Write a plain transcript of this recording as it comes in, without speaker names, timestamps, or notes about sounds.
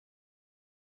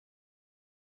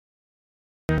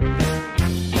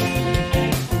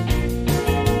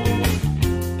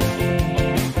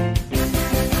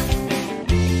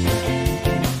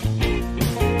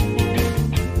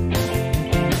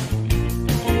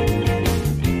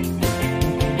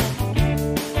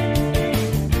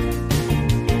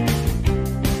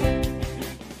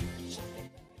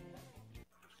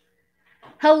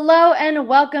Hello and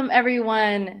welcome,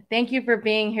 everyone. Thank you for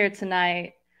being here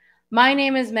tonight. My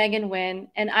name is Megan Wynn,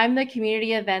 and I'm the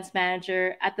Community Events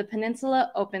Manager at the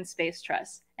Peninsula Open Space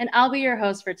Trust, and I'll be your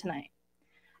host for tonight.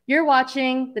 You're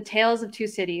watching The Tales of Two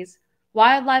Cities,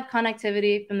 wildlife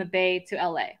connectivity from the Bay to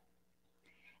LA.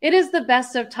 It is the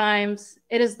best of times,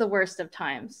 it is the worst of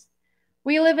times.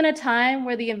 We live in a time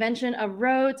where the invention of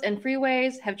roads and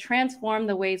freeways have transformed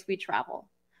the ways we travel.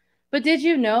 But did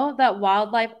you know that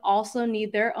wildlife also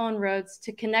need their own roads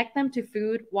to connect them to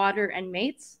food, water, and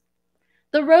mates?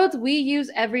 The roads we use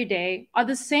every day are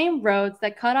the same roads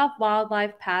that cut off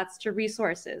wildlife paths to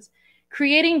resources,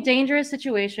 creating dangerous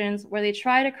situations where they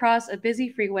try to cross a busy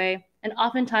freeway and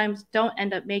oftentimes don't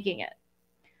end up making it.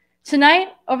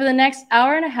 Tonight, over the next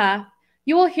hour and a half,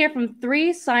 you will hear from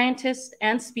 3 scientists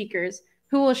and speakers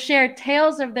who will share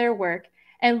tales of their work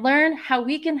and learn how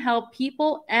we can help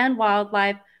people and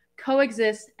wildlife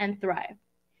coexist and thrive.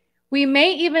 We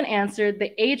may even answer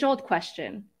the age-old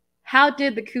question, how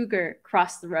did the cougar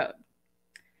cross the road?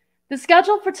 The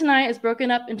schedule for tonight is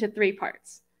broken up into 3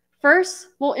 parts. First,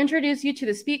 we'll introduce you to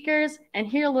the speakers and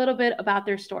hear a little bit about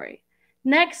their story.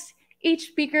 Next, each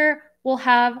speaker will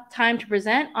have time to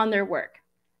present on their work.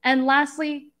 And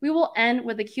lastly, we will end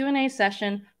with a Q&A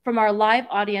session from our live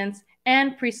audience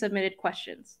and pre-submitted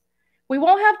questions. We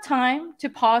won't have time to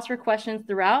pause for questions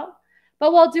throughout,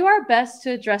 but we'll do our best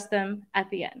to address them at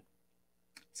the end.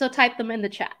 So type them in the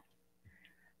chat.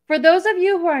 For those of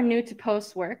you who are new to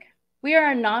Post's work, we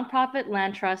are a nonprofit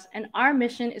land trust, and our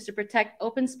mission is to protect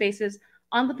open spaces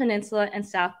on the peninsula and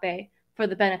South Bay for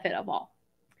the benefit of all.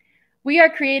 We are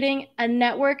creating a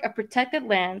network of protected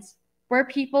lands where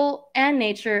people and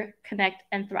nature connect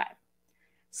and thrive.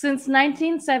 Since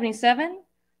 1977,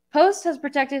 Post has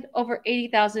protected over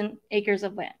 80,000 acres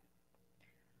of land.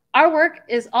 Our work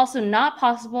is also not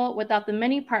possible without the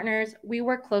many partners we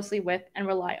work closely with and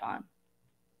rely on.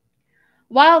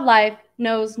 Wildlife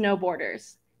knows no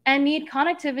borders and need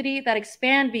connectivity that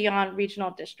expand beyond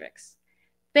regional districts.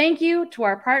 Thank you to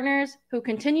our partners who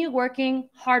continue working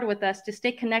hard with us to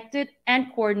stay connected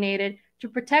and coordinated to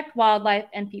protect wildlife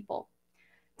and people.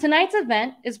 Tonight's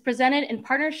event is presented in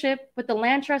partnership with the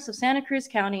Land Trust of Santa Cruz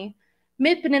County,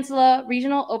 Midpeninsula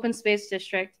Regional Open Space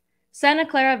District, Santa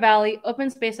Clara Valley Open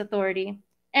Space Authority,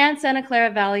 and Santa Clara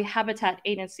Valley Habitat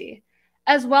Agency,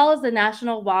 as well as the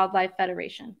National Wildlife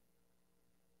Federation.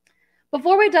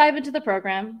 Before we dive into the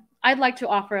program, I'd like to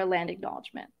offer a land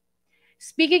acknowledgement.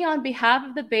 Speaking on behalf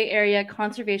of the Bay Area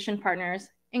conservation partners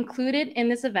included in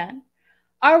this event,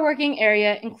 our working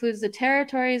area includes the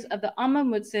territories of the Amah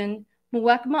Mutsun,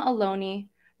 Muwekma Ohlone,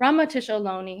 Ramaytush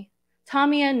Ohlone,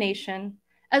 Tamiya Nation,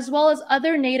 as well as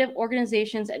other Native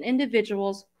organizations and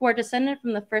individuals who are descended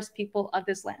from the first people of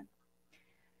this land.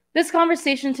 This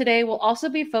conversation today will also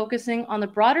be focusing on the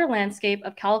broader landscape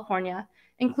of California,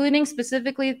 including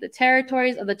specifically the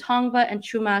territories of the Tongva and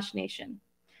Chumash Nation,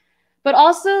 but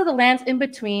also the lands in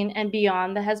between and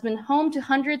beyond that has been home to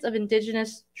hundreds of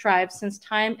indigenous tribes since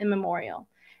time immemorial,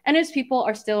 and whose people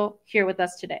are still here with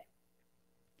us today.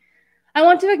 I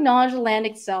want to acknowledge the land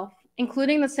itself,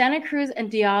 including the Santa Cruz and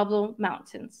Diablo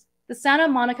Mountains, the Santa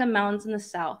Monica Mountains in the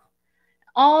south,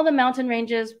 all the mountain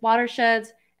ranges,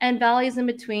 watersheds, and valleys in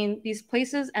between these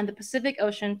places and the Pacific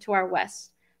Ocean to our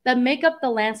west that make up the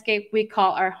landscape we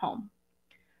call our home.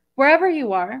 Wherever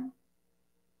you are,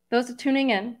 those tuning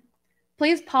in,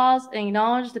 please pause and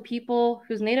acknowledge the people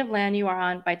whose native land you are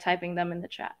on by typing them in the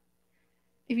chat.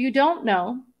 If you don't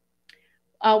know,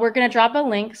 we're going to drop a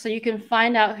link so you can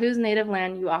find out whose native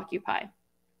land you occupy.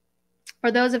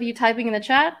 For those of you typing in the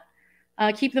chat,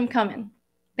 keep them coming.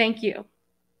 Thank you.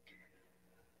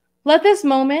 Let this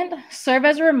moment serve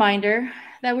as a reminder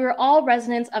that we are all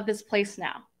residents of this place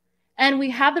now, and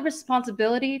we have the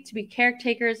responsibility to be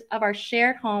caretakers of our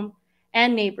shared home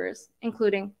and neighbors,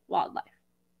 including wildlife.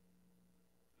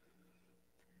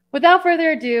 Without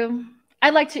further ado,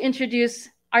 I'd like to introduce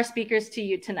our speakers to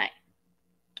you tonight.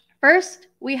 First,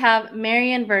 we have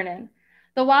Marian Vernon,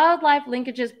 the Wildlife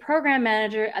Linkages Program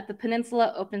Manager at the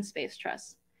Peninsula Open Space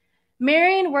Trust.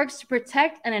 Marian works to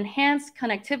protect and enhance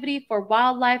connectivity for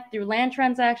wildlife through land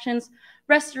transactions,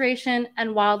 restoration,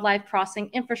 and wildlife crossing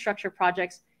infrastructure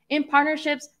projects in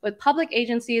partnerships with public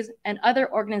agencies and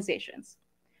other organizations.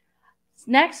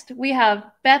 Next, we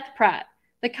have Beth Pratt,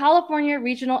 the California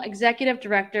Regional Executive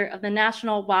Director of the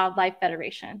National Wildlife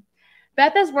Federation.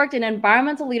 Beth has worked in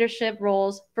environmental leadership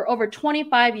roles for over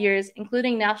 25 years,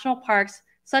 including national parks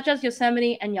such as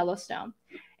Yosemite and Yellowstone.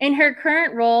 In her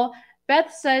current role,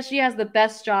 Beth says she has the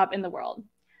best job in the world.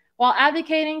 While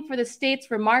advocating for the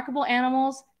state's remarkable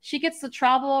animals, she gets to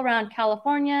travel around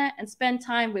California and spend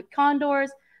time with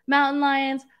condors, mountain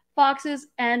lions, foxes,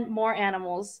 and more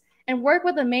animals, and work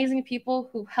with amazing people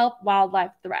who help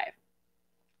wildlife thrive.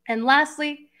 And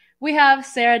lastly, we have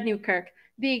Sarah Newkirk,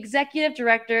 the Executive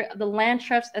Director of the Land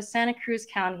Trust of Santa Cruz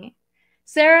County.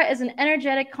 Sarah is an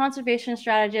energetic conservation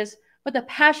strategist with a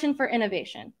passion for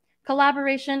innovation,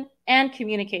 collaboration, and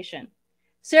communication.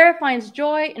 Sarah finds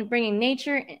joy in bringing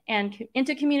nature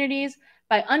into communities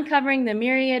by uncovering the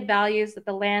myriad values that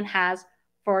the land has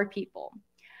for people.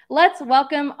 Let's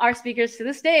welcome our speakers to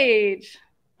the stage.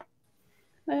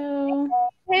 Hello.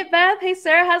 Hey, Beth. Hey,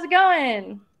 Sarah. How's it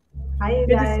going? Hi, you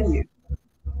guys.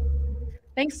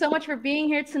 Thanks so much for being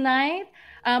here tonight.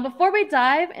 Before we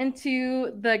dive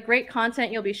into the great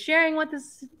content you'll be sharing with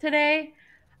us today,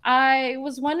 I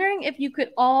was wondering if you could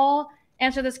all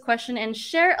answer this question and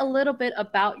share a little bit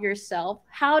about yourself.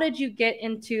 How did you get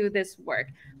into this work?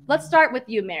 Let's start with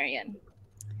you, Marion.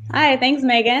 Hi, thanks,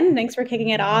 Megan. Thanks for kicking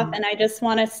it off. And I just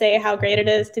want to say how great it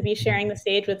is to be sharing the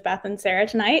stage with Beth and Sarah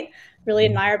tonight. Really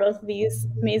admire both of these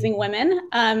amazing women.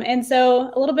 And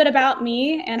so a little bit about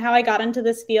me and how I got into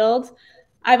this field.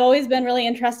 I've always been really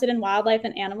interested in wildlife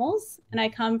and animals, and I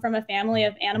come from a family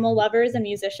of animal lovers and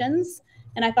musicians.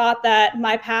 And I thought that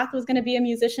my path was going to be a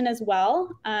musician as well.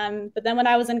 But then when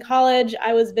I was in college,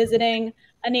 I was visiting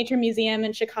a nature museum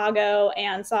in Chicago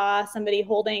and saw somebody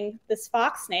holding this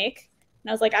fox snake. And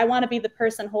I was like, I want to be the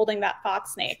person holding that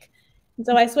fox snake. And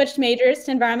so I switched majors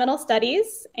to environmental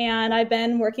studies, and I've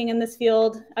been working in this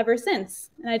field ever since.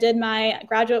 And I did my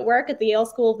graduate work at the Yale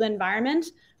School of the Environment,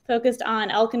 focused on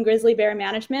elk and grizzly bear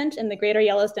management in the greater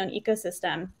Yellowstone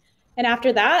ecosystem. And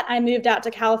after that, I moved out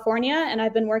to California, and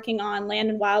I've been working on land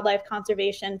and wildlife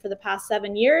conservation for the past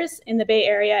 7 years in the Bay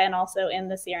Area and also in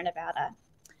the Sierra Nevada.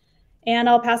 And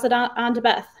I'll pass it on to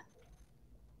Beth.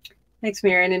 Thanks,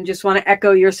 Marion, and just want to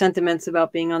echo your sentiments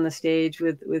about being on the stage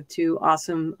with two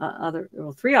awesome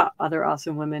three other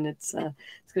awesome women. It's going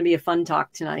to be a fun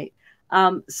talk tonight.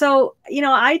 So,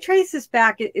 I trace this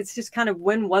back. It's just kind of,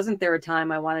 when wasn't there a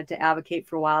time I wanted to advocate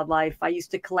for wildlife? I used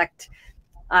to collect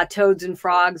toads and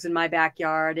frogs in my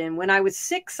backyard. And when I was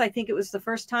 6, I think it was the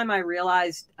first time I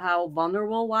realized how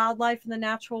vulnerable wildlife in the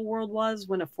natural world was,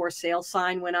 when a for sale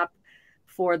sign went up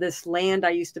for this land I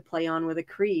used to play on with a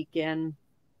creek. And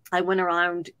I went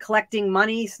around collecting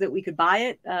money so that we could buy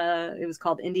it. It was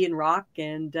called Indian Rock.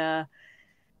 And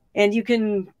you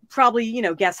can probably,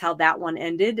 guess how that one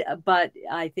ended. But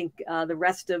I think the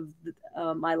rest of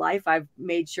my life, I've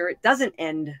made sure it doesn't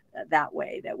end that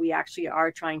way, that we actually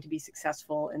are trying to be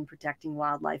successful in protecting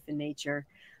wildlife and nature.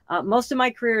 Most of my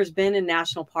career has been in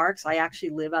national parks. I actually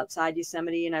live outside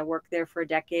Yosemite, and I worked there for a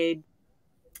decade.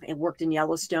 I worked in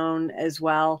Yellowstone as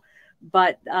well.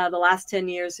 But the last 10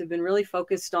 years have been really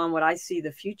focused on what I see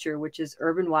the future, which is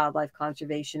urban wildlife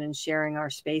conservation and sharing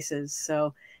our spaces.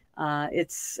 So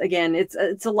it's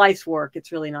a life's work.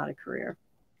 It's really not a career.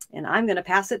 And I'm going to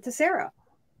pass it to Sarah.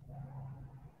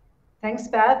 Thanks,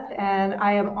 Beth. And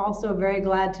I am also very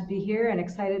glad to be here and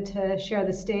excited to share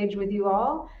the stage with you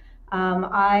all.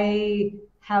 I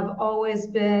have always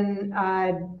been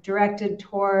directed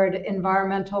toward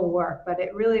environmental work, but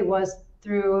it really was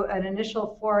through an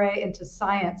initial foray into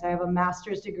science. I have a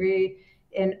master's degree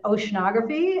in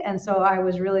oceanography, and so I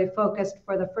was really focused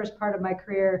for the first part of my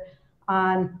career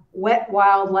on wet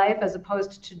wildlife as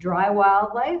opposed to dry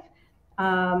wildlife.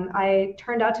 I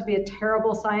turned out to be a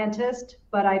terrible scientist,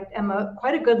 but I am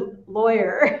quite a good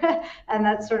lawyer, and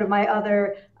that's sort of my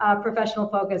other professional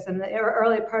focus. In the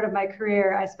early part of my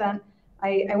career,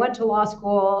 I went to law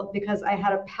school because I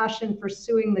had a passion for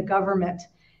suing the government.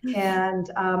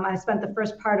 And I spent the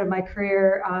first part of my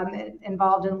career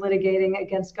involved in litigating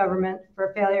against government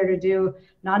for failure to do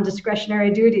non-discretionary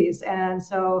duties. And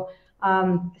so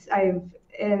I've,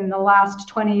 in the last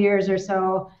 20 years or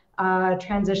so,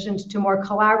 transitioned to more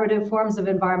collaborative forms of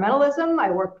environmentalism.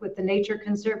 I worked with the Nature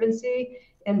Conservancy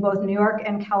in both New York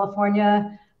and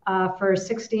California for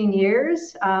 16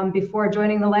 years before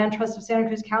joining the Land Trust of Santa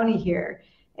Cruz County here.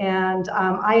 And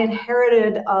I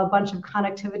inherited a bunch of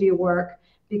connectivity work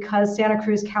because Santa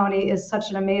Cruz County is such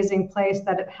an amazing place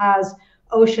that it has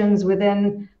oceans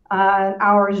within an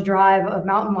hour's drive of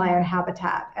mountain lion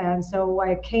habitat. And so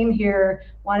I came here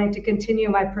wanting to continue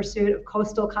my pursuit of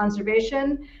coastal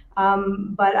conservation,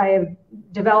 but I have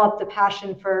developed a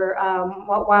passion for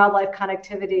wildlife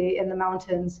connectivity in the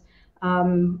mountains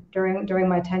during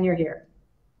my tenure here.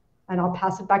 And I'll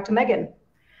pass it back to Megan.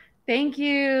 Thank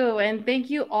you. And thank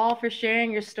you all for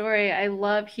sharing your story. I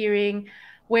love hearing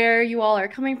where you all are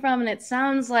coming from. And it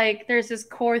sounds like there's this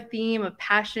core theme of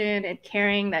passion and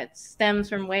caring that stems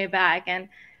from way back. And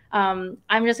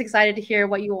I'm just excited to hear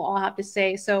what you all have to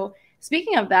say. So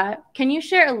Speaking of that, can you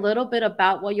share a little bit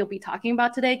about what you'll be talking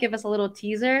about today? Give us a little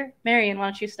teaser. Marion, why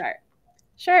don't you start?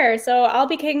 Sure. So I'll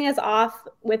be kicking us off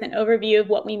with an overview of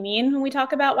what we mean when we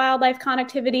talk about wildlife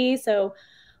connectivity. So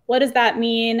what does that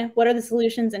mean? What are the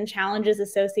solutions and challenges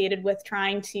associated with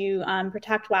trying to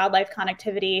protect wildlife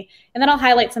connectivity? And then I'll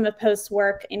highlight some of Post's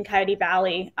work in Coyote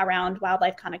Valley around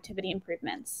wildlife connectivity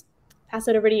improvements. Pass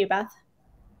it over to you, Beth.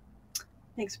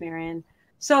 Thanks, Marion.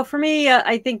 So for me,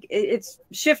 I think it's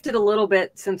shifted a little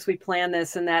bit since we planned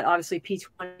this, and that obviously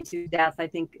P22 death, I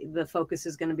think the focus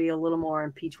is going to be a little more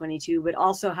on P22, but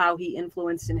also how he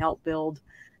influenced and helped build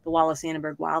the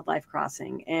Wallace-Annenberg Wildlife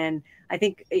Crossing. And I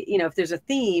think, you know, if there's a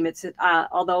theme, it's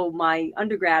although my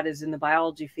undergrad is in the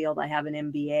biology field, I have an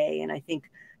MBA, and I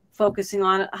think focusing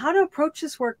on how to approach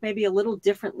this work maybe a little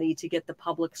differently to get the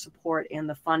public support and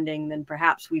the funding than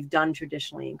perhaps we've done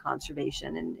traditionally in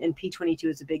conservation. And P22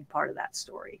 is a big part of that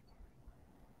story.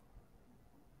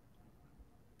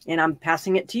 And I'm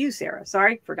passing it to you, Sarah.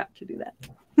 Sorry, forgot to do that.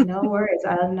 No worries.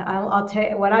 I'll tell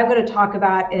you, what I'm going to talk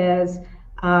about is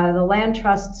the Land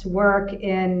Trust's work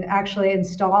in actually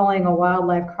installing a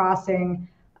wildlife crossing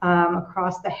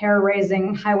across the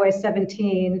hair-raising Highway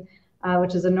 17,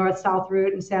 which is a north-south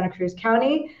route in Santa Cruz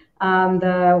County.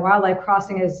 The wildlife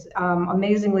crossing is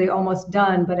amazingly almost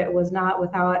done, but it was not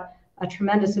without a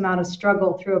tremendous amount of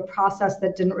struggle through a process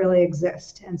that didn't really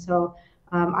exist. And so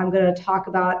I'm going to talk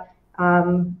about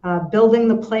building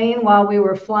the plane while we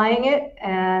were flying it,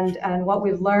 and what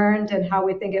we've learned and how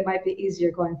we think it might be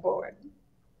easier going forward.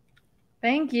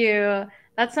 Thank you.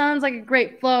 That sounds like a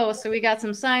great flow. So we got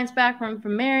some science background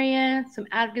from Marion, some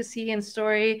advocacy and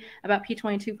story about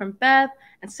P22 from Beth,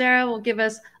 and Sarah will give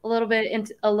us a little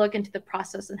bit a look into the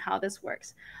process and how this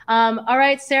works. All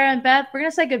right, Sarah and Beth, we're going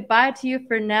to say goodbye to you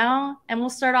for now, and we'll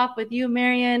start off with you,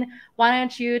 Marion. Why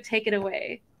don't you take it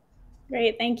away?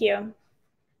 Great, thank you.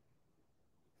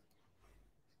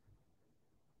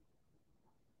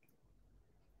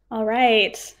 All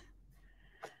right.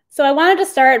 So I wanted to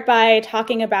start by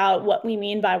talking about what we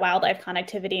mean by wildlife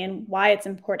connectivity and why it's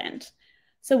important.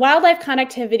 So wildlife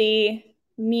connectivity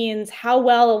means how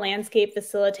well a landscape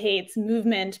facilitates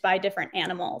movement by different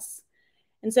animals.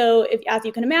 And so as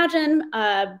you can imagine,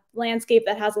 a landscape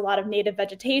that has a lot of native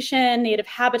vegetation, native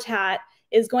habitat,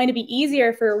 is going to be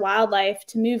easier for wildlife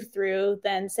to move through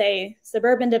than, say,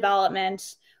 suburban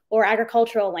development or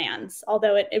agricultural lands,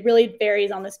 although it really varies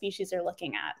on the species you're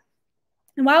looking at.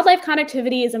 And wildlife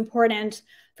connectivity is important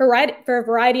for a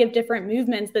variety of different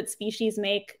movements that species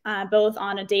make, both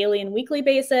on a daily and weekly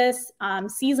basis,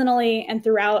 seasonally, and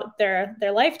throughout their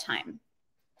lifetime.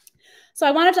 So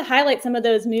I wanted to highlight some of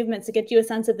those movements to get you a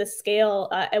sense of the scale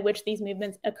at which these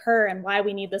movements occur and why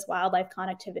we need this wildlife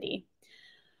connectivity.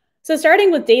 So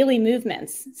starting with daily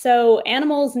movements. So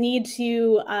animals need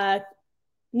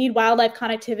wildlife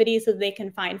connectivity so that they can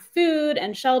find food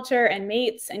and shelter and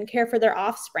mates and care for their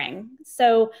offspring.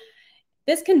 So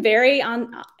this can vary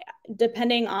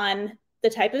depending on the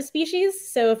type of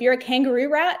species. So if you're a kangaroo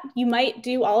rat, you might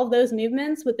do all of those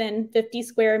movements within 50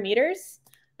 square meters.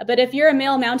 But if you're a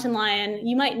male mountain lion,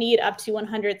 you might need up to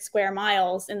 100 square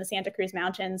miles in the Santa Cruz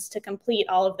Mountains to complete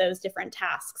all of those different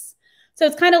tasks. So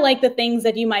it's kind of like the things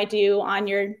that you might do on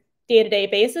your day-to-day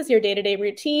basis, your day-to-day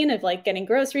routine of like getting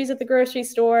groceries at the grocery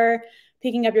store,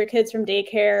 picking up your kids from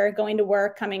daycare, going to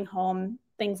work, coming home,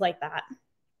 things like that.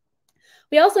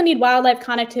 We also need wildlife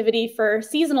connectivity for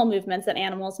seasonal movements that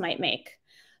animals might make.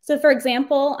 So for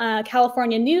example,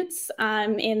 California newts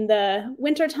in the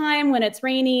wintertime when it's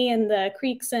rainy and the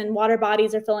creeks and water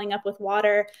bodies are filling up with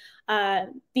water,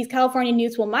 these California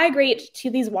newts will migrate to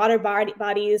these water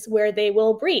bodies where they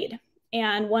will breed.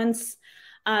 And once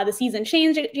the season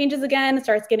changes again, it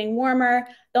starts getting warmer,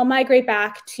 they'll migrate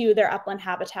back to their upland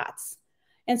habitats.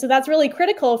 And so that's really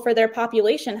critical for their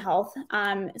population health.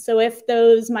 So if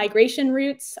those migration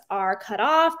routes are cut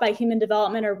off by human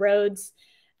development or roads,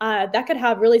 that could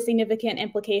have really significant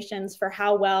implications for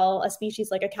how well a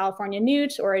species like a California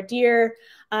newt or a deer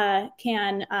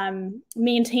can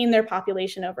maintain their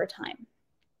population over time.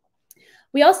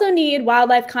 We also need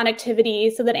wildlife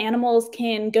connectivity so that animals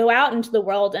can go out into the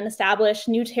world and establish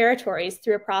new territories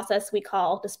through a process we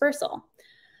call dispersal.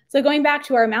 So going back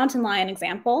to our mountain lion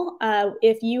example,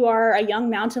 if you are a young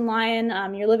mountain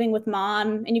lion, you're living with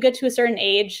mom, and you get to a certain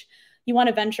age, you want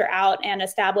to venture out and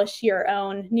establish your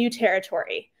own new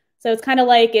territory. So it's kind of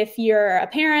like if you're a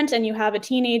parent and you have a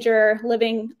teenager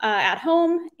living at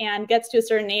home and gets to a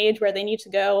certain age where they need to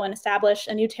go and establish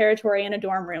a new territory in a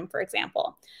dorm room, for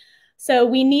example. So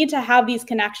we need to have these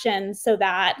connections so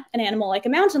that an animal like a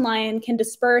mountain lion can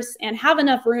disperse and have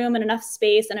enough room and enough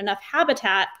space and enough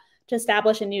habitat to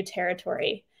establish a new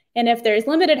territory. And if there's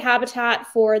limited habitat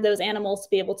for those animals to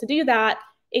be able to do that,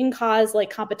 it can cause like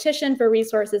competition for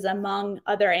resources among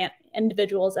other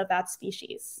individuals of that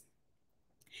species.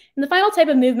 And the final type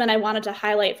of movement I wanted to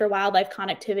highlight for wildlife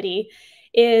connectivity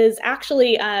is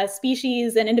actually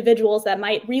species and individuals that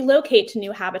might relocate to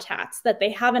new habitats that they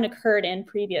haven't occurred in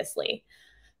previously.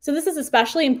 So this is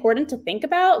especially important to think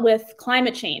about with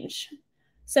climate change.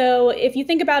 So if you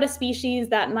think about a species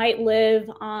that might live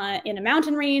in a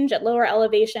mountain range at lower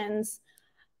elevations,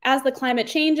 as the climate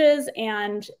changes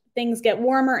and things get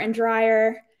warmer and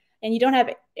drier and you don't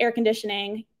have air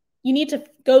conditioning, you need to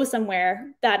go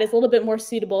somewhere that is a little bit more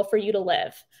suitable for you to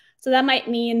live. So that might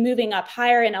mean moving up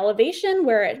higher in elevation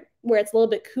where it's a little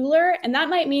bit cooler. And that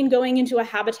might mean going into a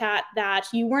habitat that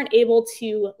you weren't able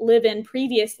to live in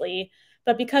previously,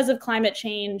 but because of climate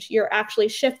change, you're actually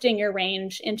shifting your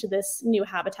range into this new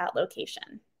habitat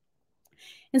location.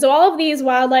 And so all of these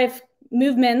wildlife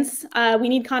movements, we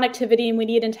need connectivity and we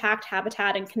need intact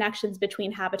habitat and connections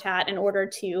between habitat in order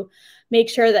to make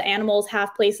sure that animals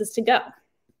have places to go.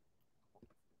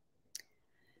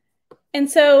 And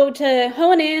so to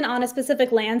hone in on a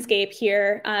specific landscape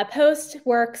here, POST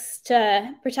works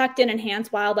to protect and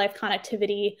enhance wildlife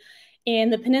connectivity in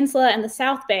the peninsula and the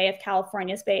South Bay of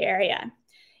California's Bay Area.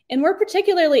 And we're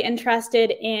particularly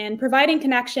interested in providing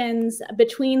connections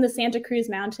between the Santa Cruz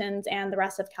Mountains and the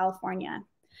rest of California.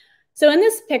 So in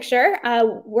this picture,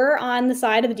 we're on the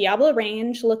side of the Diablo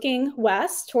Range looking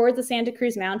west towards the Santa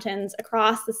Cruz Mountains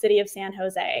across the city of San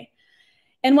Jose.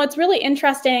 And what's really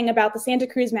interesting about the Santa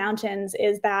Cruz Mountains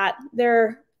is that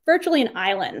they're virtually an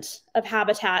island of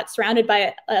habitat surrounded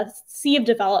by a sea of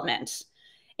development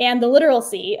and the literal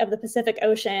sea of the Pacific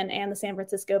Ocean and the San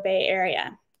Francisco Bay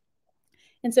Area.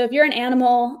 And so if you're an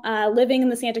animal living in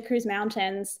the Santa Cruz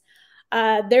Mountains,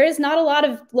 there is not a lot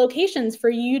of locations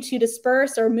for you to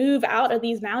disperse or move out of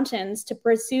these mountains to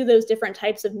pursue those different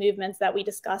types of movements that we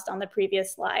discussed on the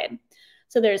previous slide.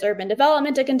 So there's urban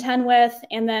development to contend with.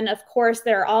 And then of course,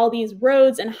 there are all these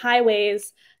roads and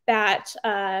highways that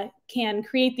can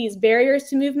create these barriers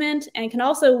to movement and can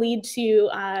also lead to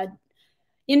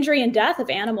injury and death of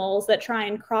animals that try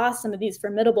and cross some of these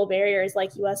formidable barriers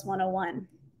like US 101.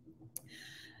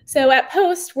 So at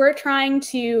POST, we're trying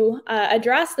to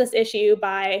address this issue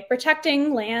by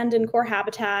protecting land and core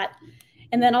habitat,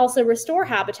 and then also restore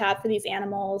habitat for these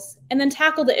animals, and then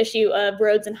tackle the issue of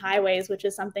roads and highways, which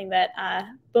is something that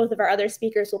both of our other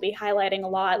speakers will be highlighting a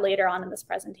lot later on in this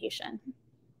presentation.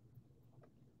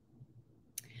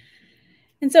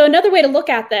 And so another way to look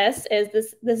at this is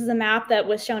this is a map that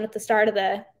was shown at the start of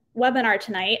the webinar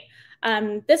tonight.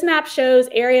 This map shows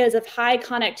areas of high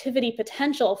connectivity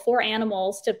potential for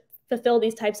animals to fulfill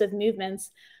these types of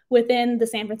movements within the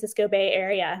San Francisco Bay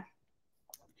Area.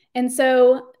 And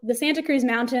so the Santa Cruz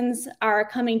Mountains are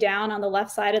coming down on the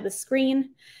left side of the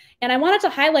screen. And I wanted to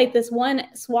highlight this one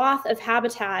swath of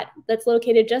habitat that's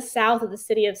located just south of the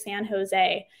city of San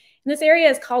Jose. And this area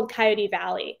is called Coyote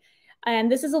Valley.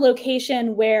 And this is a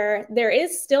location where there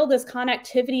is still this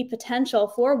connectivity potential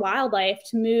for wildlife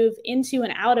to move into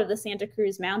and out of the Santa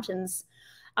Cruz Mountains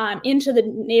into the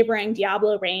neighboring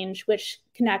Diablo Range, which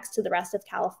connects to the rest of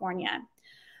California.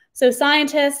 So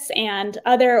scientists and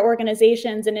other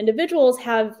organizations and individuals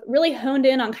have really honed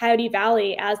in on Coyote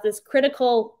Valley as this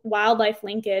critical wildlife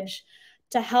linkage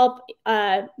to help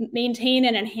maintain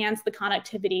and enhance the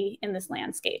connectivity in this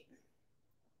landscape.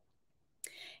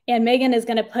 And Megan is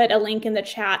going to put a link in the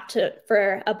chat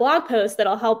for a blog post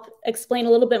that'll help explain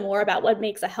a little bit more about what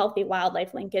makes a healthy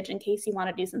wildlife linkage in case you want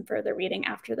to do some further reading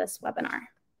after this webinar.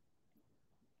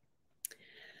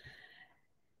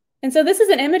 And so this is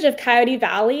an image of Coyote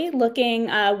Valley looking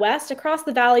west across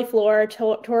the valley floor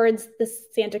towards the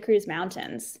Santa Cruz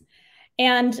Mountains.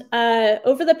 And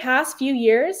over the past few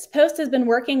years, POST has been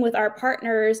working with our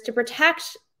partners to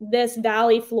protect this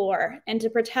valley floor and to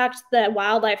protect the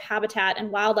wildlife habitat and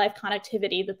wildlife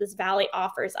connectivity that this valley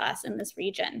offers us in this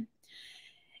region.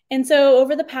 And so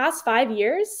over the past 5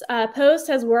 years, POST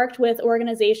has worked with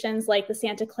organizations like the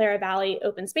Santa Clara Valley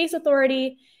Open Space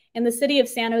Authority and the city of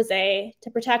San Jose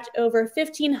to protect over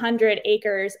 1,500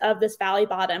 acres of this valley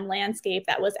bottom landscape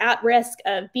that was at risk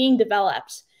of being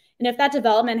developed. And if that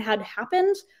development had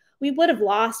happened, we would have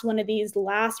lost one of these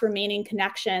last remaining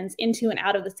connections into and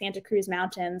out of the Santa Cruz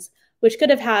Mountains, which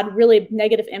could have had really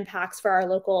negative impacts for our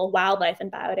local wildlife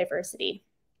and biodiversity.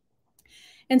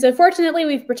 And so fortunately,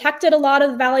 we've protected a lot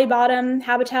of the valley bottom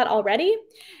habitat already,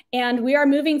 and we are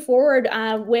moving forward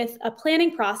with a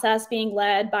planning process being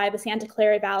led by the Santa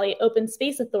Clara Valley Open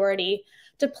Space Authority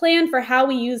to plan for how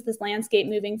we use this landscape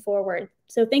moving forward.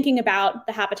 So thinking about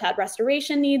the habitat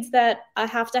restoration needs that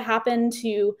have to happen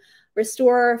to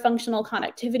restore functional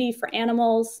connectivity for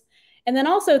animals, and then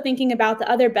also thinking about the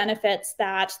other benefits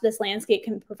that this landscape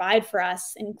can provide for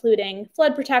us, including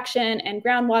flood protection and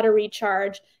groundwater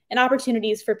recharge and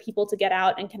opportunities for people to get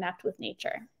out and connect with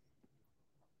nature.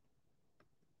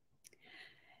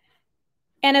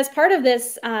 And as part of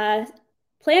this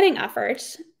planning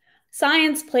effort,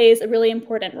 science plays a really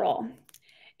important role.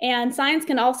 And science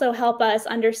can also help us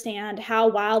understand how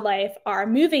wildlife are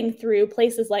moving through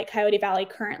places like Coyote Valley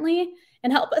currently,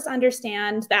 and help us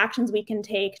understand the actions we can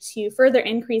take to further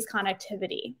increase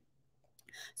connectivity.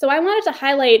 So I wanted to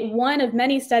highlight one of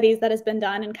many studies that has been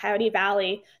done in Coyote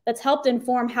Valley that's helped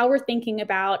inform how we're thinking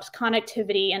about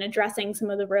connectivity and addressing some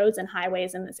of the roads and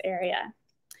highways in this area.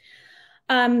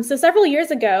 So several years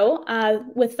ago,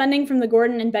 with funding from the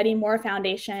Gordon and Betty Moore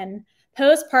Foundation,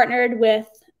 Post partnered with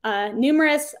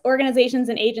numerous organizations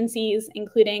and agencies,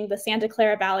 including the Santa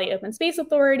Clara Valley Open Space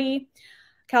Authority,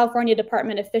 California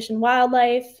Department of Fish and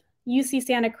Wildlife, UC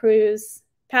Santa Cruz,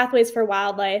 Pathways for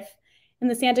Wildlife,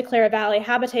 and the Santa Clara Valley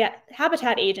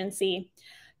Habitat Agency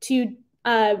to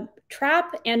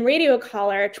trap and radio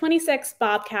collar 26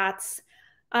 bobcats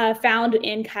found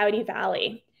in Coyote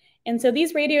Valley. And so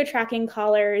these radio tracking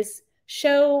collars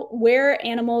show where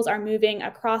animals are moving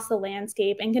across the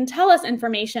landscape and can tell us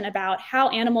information about how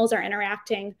animals are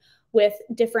interacting with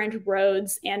different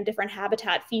roads and different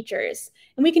habitat features.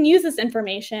 And we can use this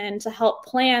information to help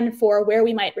plan for where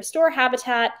we might restore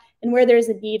habitat and where there's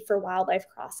a need for wildlife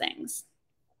crossings.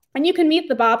 And you can meet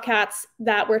the bobcats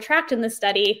that were tracked in this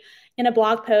study in a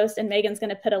blog post, and Megan's going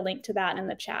to put a link to that in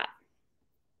the chat.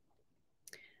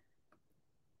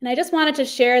 And I just wanted to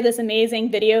share this amazing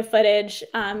video footage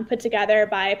put together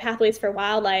by Pathways for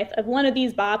Wildlife of one of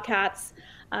these bobcats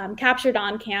captured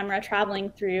on camera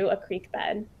traveling through a creek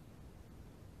bed.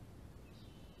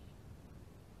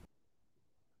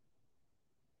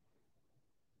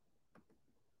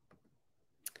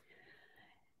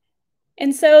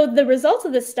 And so the results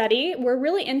of this study were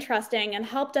really interesting and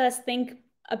helped us think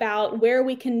about where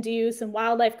we can do some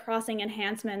wildlife crossing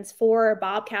enhancements for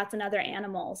bobcats and other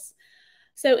animals.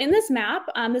 So in this map,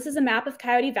 this is a map of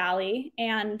Coyote Valley,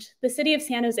 and the city of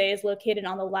San Jose is located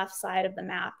on the left side of the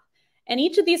map. And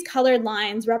each of these colored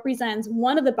lines represents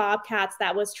one of the bobcats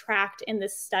that was tracked in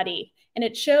this study. And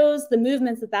it shows the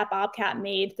movements that that bobcat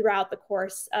made throughout the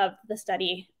course of the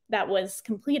study that was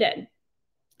completed.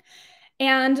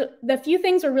 And the few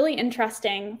things were really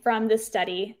interesting from this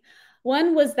study.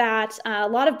 One was that a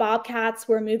lot of bobcats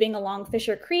were moving along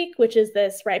Fisher Creek, which is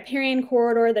this riparian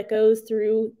corridor that goes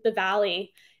through the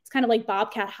valley. It's kind of like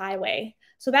Bobcat Highway.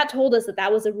 So that told us that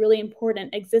that was a really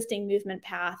important existing movement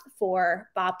path for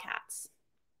bobcats.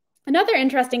 Another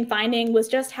interesting finding was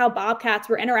just how bobcats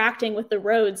were interacting with the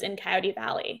roads in Coyote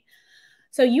Valley.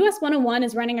 So US 101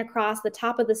 is running across the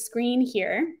top of the screen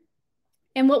here.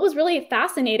 And what was really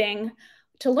fascinating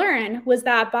to learn was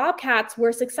that bobcats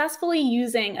were successfully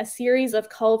using a series of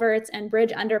culverts and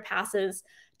bridge underpasses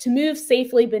to move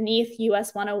safely beneath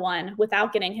US 101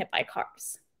 without getting hit by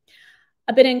cars.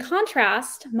 A bit in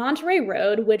contrast, Monterey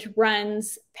Road, which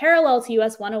runs parallel to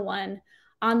US 101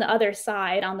 on the other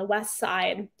side, on the west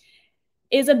side,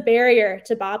 is a barrier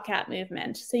to bobcat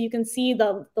movement. So you can see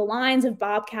the lines of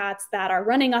bobcats that are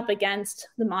running up against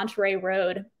the Monterey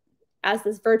Road as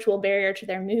this virtual barrier to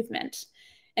their movement.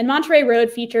 And Monterey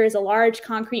Road features a large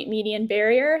concrete median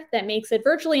barrier that makes it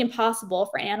virtually impossible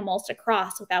for animals to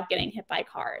cross without getting hit by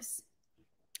cars.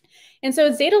 And so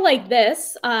it's data like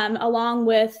this, along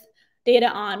with data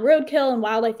on roadkill and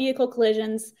wildlife vehicle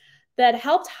collisions, that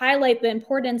helped highlight the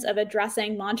importance of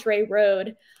addressing Monterey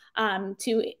Road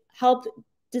to help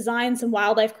design some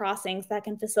wildlife crossings that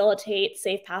can facilitate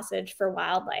safe passage for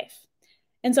wildlife.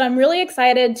 And so I'm really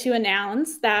excited to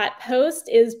announce that Post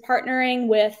is partnering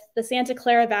with the Santa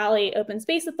Clara Valley Open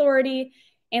Space Authority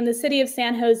and the city of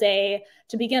San Jose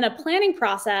to begin a planning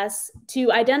process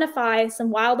to identify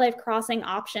some wildlife crossing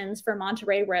options for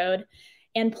Monterey Road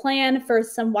and plan for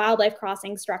some wildlife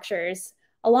crossing structures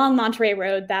along Monterey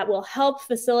Road that will help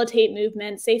facilitate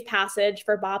movement, safe passage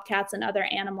for bobcats and other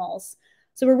animals.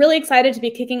 So we're really excited to be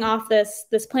kicking off this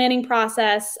planning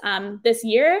process this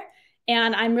year.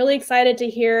 And I'm really excited to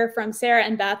hear from Sarah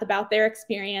and Beth about their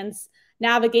experience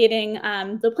navigating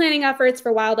the planning efforts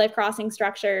for wildlife crossing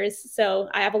structures. So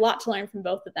I have a lot to learn from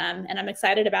both of them, and I'm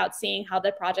excited about seeing how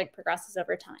the project progresses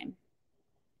over time.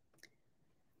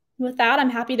 With that, I'm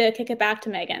happy to kick it back to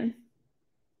Megan.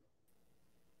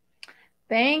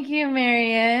 Thank you,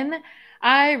 Marian.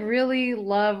 I really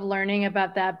love learning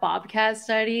about that bobcat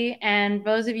study. And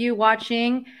those of you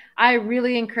watching, I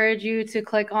really encourage you to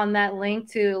click on that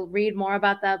link to read more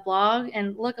about that blog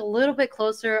and look a little bit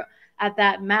closer at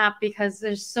that map, because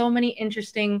there's so many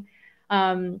interesting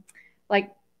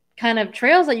like kind of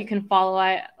trails that you can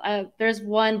follow. There's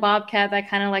one bobcat that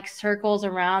kind of like circles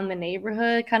around the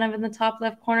neighborhood kind of in the top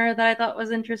left corner that I thought was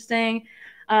interesting.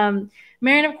 Marion,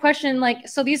 I have a question, like,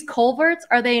 so these culverts,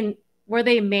 were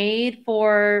they made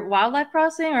for wildlife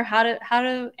crossing, or how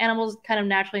do animals kind of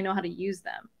naturally know how to use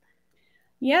them?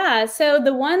 Yeah, so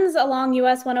the ones along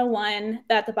US 101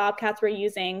 that the bobcats were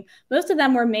using, most of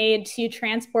them were made to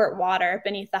transport water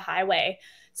beneath the highway.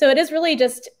 So it is really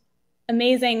just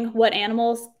amazing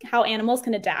how animals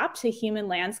can adapt to human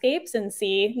landscapes and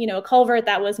see, you know, a culvert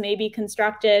that was maybe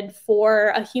constructed for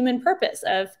a human purpose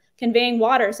of conveying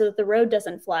water so that the road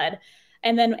doesn't flood.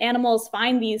 And then animals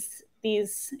find these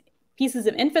pieces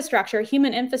of infrastructure,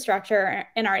 human infrastructure,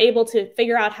 and are able to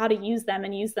figure out how to use them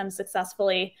and use them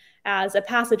successfully as a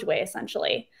passageway,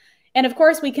 essentially. And of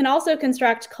course, we can also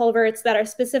construct culverts that are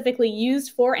specifically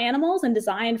used for animals and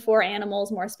designed for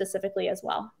animals more specifically as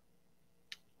well.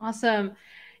 Awesome.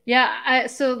 Yeah.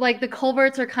 So like the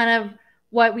culverts are kind of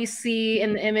what we see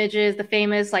in the images, the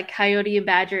famous like coyote and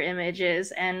badger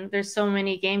images. And there's so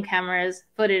many game cameras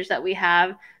footage that we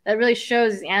have that really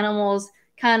shows these animals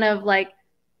kind of like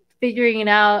figuring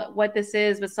out what this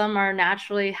is, but some are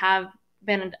naturally have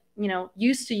been, you know,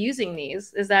 used to using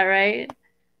these. Is that right?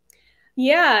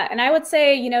 Yeah, and I would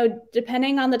say, you know,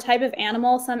 depending on the type of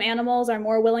animal, some animals are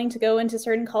more willing to go into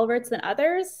certain culverts than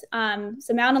others.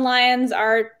 So mountain lions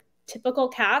are typical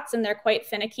cats and they're quite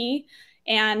finicky.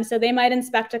 And so they might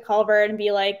inspect a culvert and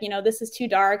be like, you know, this is too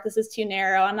dark, this is too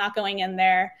narrow, I'm not going in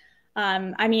there.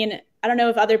 I mean, I don't know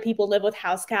if other people live with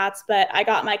house cats, but I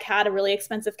got my cat a really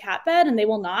expensive cat bed and they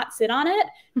will not sit on it.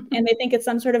 And they think it's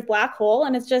some sort of black hole.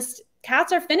 And it's just,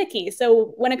 cats are finicky.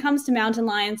 So when it comes to mountain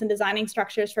lions and designing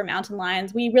structures for mountain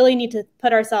lions, we really need to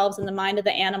put ourselves in the mind of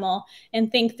the animal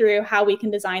and think through how we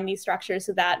can design these structures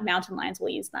so that mountain lions will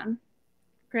use them.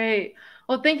 Great.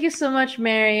 Well, thank you so much,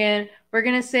 Marion. We're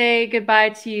going to say goodbye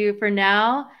to you for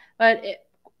now. But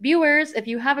viewers, if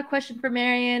you have a question for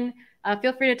Marion,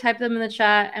 feel free to type them in the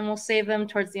chat and we'll save them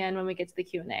towards the end when we get to the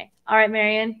Q&A. All right,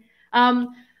 Marion.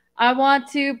 I want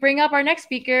to bring up our next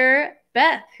speaker,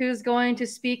 Beth, who's going to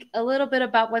speak a little bit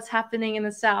about what's happening in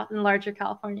the South and larger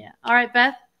California. All right,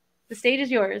 Beth, the stage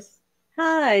is yours.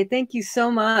 Hi, thank you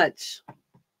so much.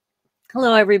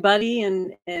 Hello, everybody.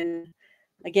 And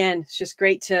again, it's just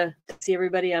great to see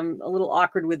everybody. I'm a little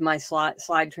awkward with my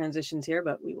slide transitions here,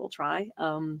 but we will try.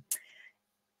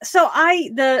 So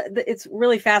it's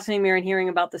really fascinating, Marion, hearing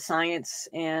about the science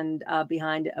and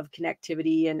behind of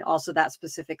connectivity and also that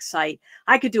specific site.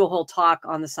 I could do a whole talk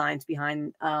on the science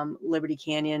behind Liberty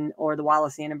Canyon or the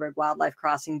Wallace-Annenberg Wildlife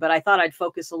Crossing, but I thought I'd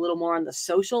focus a little more on the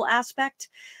social aspect.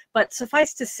 But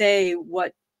suffice to say,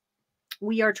 what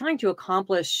we are trying to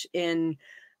accomplish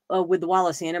with the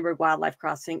Wallace-Annenberg Wildlife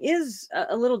Crossing is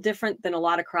a little different than a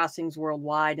lot of crossings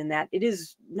worldwide, in that it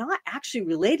is not actually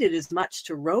related as much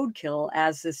to roadkill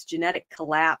as this genetic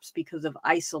collapse because of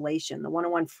isolation. The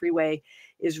 101 freeway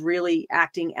is really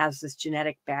acting as this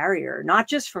genetic barrier, not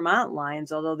just for mountain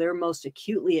lions, although they're most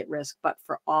acutely at risk, but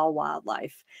for all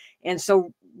wildlife. And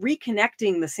so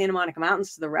reconnecting the Santa Monica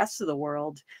Mountains to the rest of the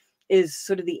world is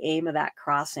sort of the aim of that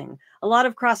crossing. A lot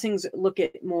of crossings look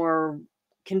at more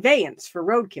conveyance for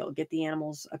roadkill, get the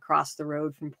animals across the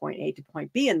road from point A to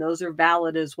point B, and those are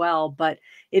valid as well. But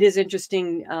it is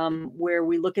interesting where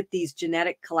we look at these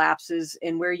genetic collapses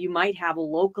and where you might have a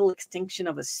local extinction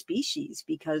of a species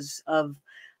because of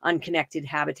unconnected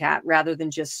habitat rather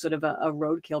than just sort of a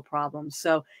roadkill problem.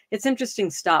 So it's interesting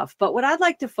stuff. But what I'd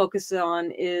like to focus on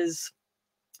is,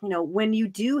 you know, when you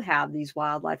do have these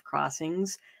wildlife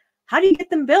crossings, how do you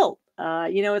get them built?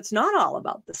 You know, it's not all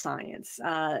about the science.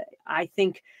 I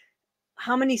think,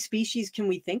 how many species can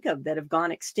we think of that have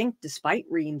gone extinct despite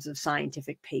reams of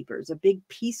scientific papers? A big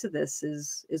piece of this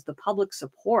is the public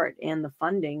support and the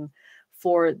funding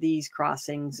for these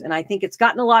crossings. And I think it's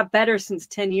gotten a lot better since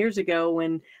 10 years ago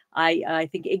when I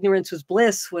think ignorance was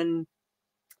bliss when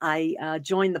I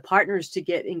joined the partners to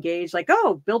get engaged. Like,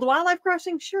 oh, build a wildlife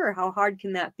crossing? Sure. How hard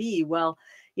can that be? Well,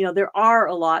 you know, there are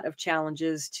a lot of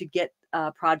challenges to get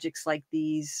projects like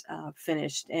these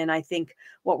finished. And I think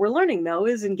what we're learning, though,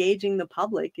 is engaging the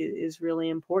public is really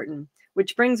important,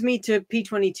 which brings me to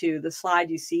P22, the slide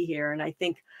you see here. And I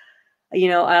think, you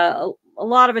know, a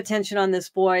lot of attention on this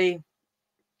boy.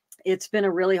 It's been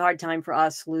a really hard time for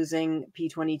us losing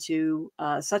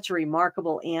P22, such a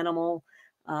remarkable animal.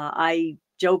 I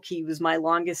joke he was my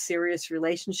longest serious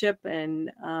relationship. And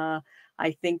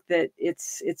I think that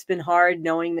it's been hard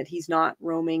knowing that he's not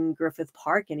roaming Griffith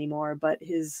Park anymore, but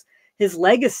his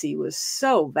legacy was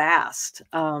so vast.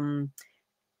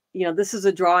 This is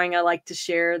a drawing I like to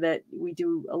share that we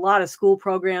do a lot of school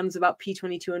programs about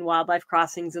P22 and wildlife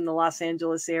crossings in the Los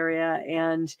Angeles area.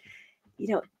 And,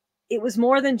 it was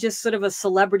more than just sort of a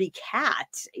celebrity cat.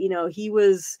 He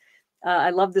was,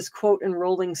 I love this quote in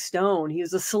Rolling Stone. He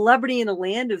was a celebrity in a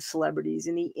land of celebrities,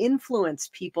 and he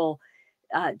influenced people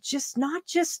just not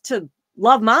just to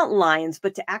love mountain lions,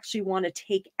 but to actually want to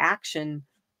take action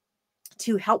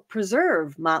to help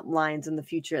preserve mountain lions in the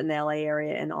future in the LA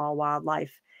area and all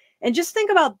wildlife. And just think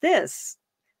about this.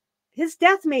 His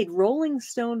death made Rolling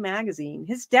Stone magazine.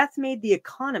 His death made The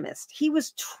Economist. He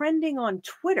was trending on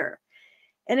Twitter.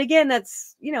 And again,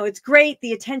 that's, it's great.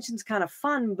 The attention's kind of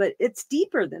fun, but it's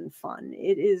deeper than fun.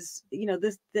 It is,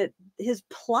 that his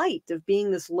plight of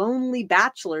being this lonely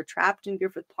bachelor trapped in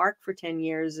Griffith Park for 10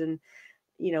 years and,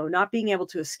 not being able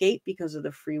to escape because of the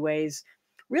freeways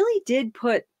really did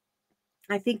put,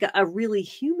 I think, a really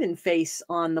human face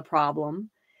on the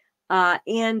problem,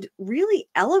 and really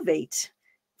elevate,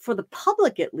 for the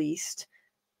public at least,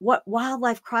 what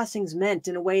wildlife crossings meant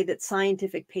in a way that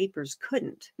scientific papers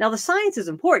couldn't. Now, the science is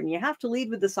important. You have to lead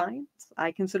with the science.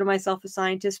 I consider myself a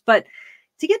scientist, but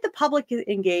to get the public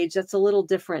engaged, that's a little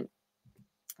different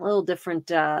approach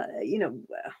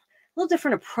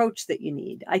that you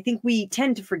need. I think we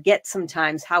tend to forget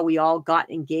sometimes how we all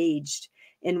got engaged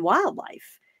in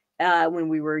wildlife when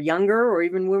we were younger, or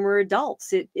even when we were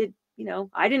adults.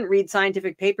 I didn't read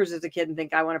scientific papers as a kid and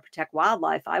think I want to protect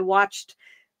wildlife. I watched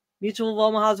Mutual of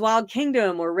Omaha's Wild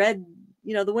Kingdom, or read,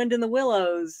 The Wind in the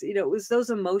Willows. It was those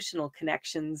emotional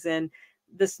connections. And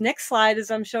this next slide,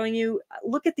 as I'm showing you,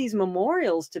 look at these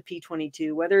memorials to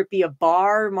P22, whether it be a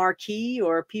bar marquee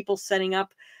or people setting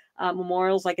up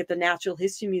memorials like at the Natural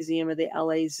History Museum or the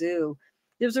LA Zoo.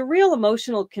 There's a real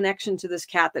emotional connection to this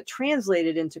cat that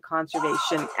translated into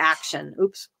conservation action.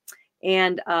 Oops.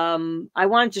 And I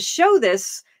wanted to show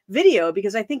this video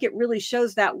because I think it really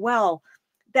shows that well,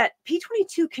 that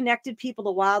P22 connected people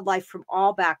to wildlife from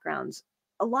all backgrounds.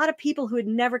 A lot of people who had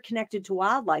never connected to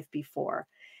wildlife before.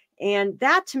 And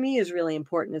that to me is really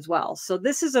important as well. So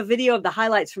this is a video of the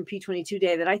highlights from P22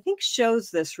 Day that I think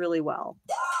shows this really well.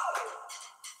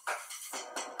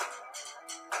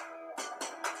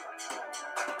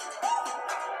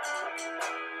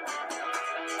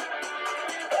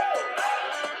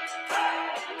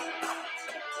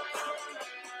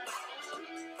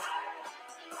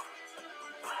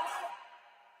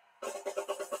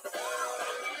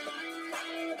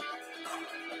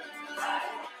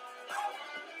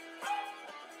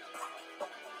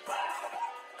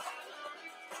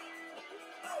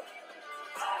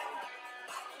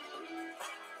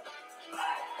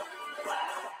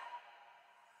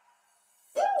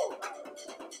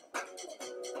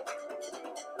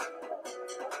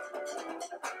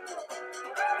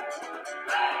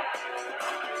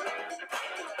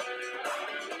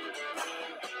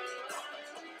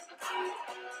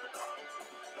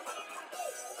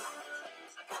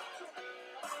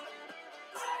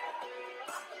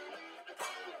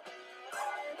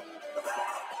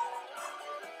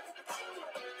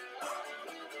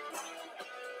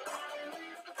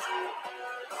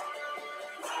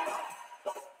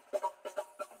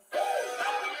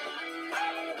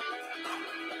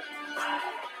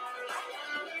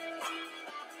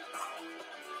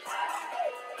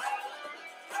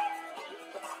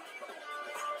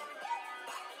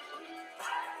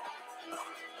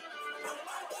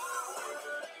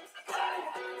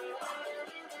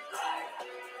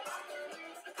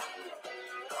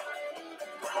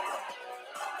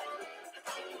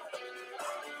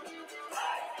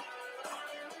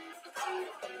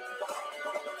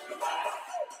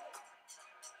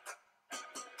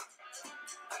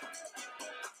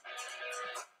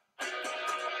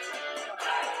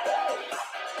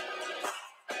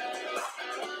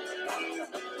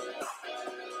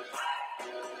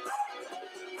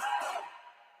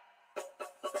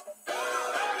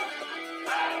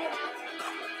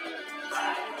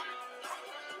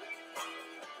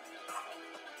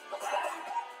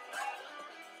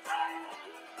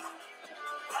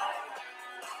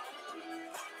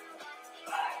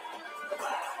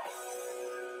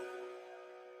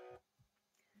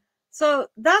 So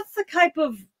that's the type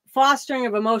of fostering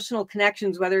of emotional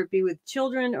connections, whether it be with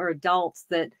children or adults,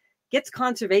 that gets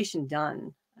conservation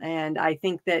done. And I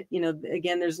think that,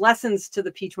 again, there's lessons to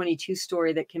the P22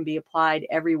 story that can be applied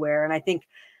everywhere. And I think,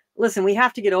 listen, we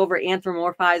have to get over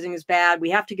anthropomorphizing is bad.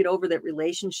 We have to get over that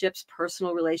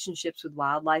personal relationships with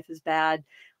wildlife is bad.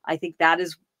 I think that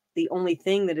is the only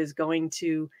thing that is going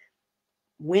to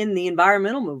win the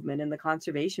environmental movement and the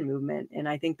conservation movement. And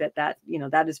I think that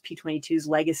that is P22's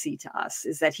legacy to us,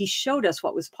 is that he showed us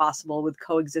what was possible with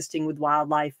coexisting with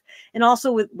wildlife, and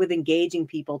also with engaging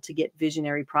people to get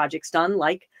visionary projects done,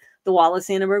 like the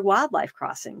Wallace-Annenberg Wildlife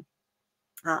Crossing.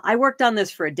 I worked on this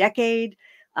for a decade.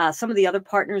 Some of the other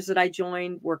partners that I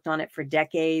joined worked on it for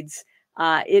decades.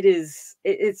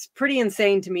 It's pretty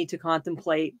insane to me to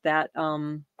contemplate that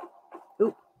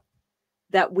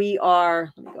that we are,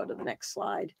 let me go to the next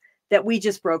slide, that we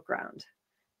just broke ground.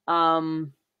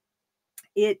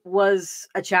 It was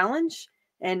a challenge.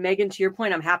 And Megan, to your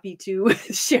point, I'm happy to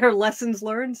share lessons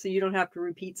learned so you don't have to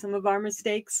repeat some of our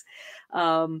mistakes.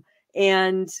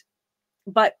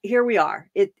 But here we are.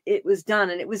 It was done,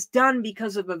 and it was done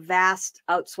because of a vast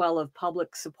outswell of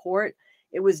public support.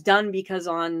 It was done because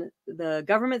on the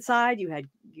government side, you had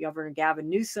Governor Gavin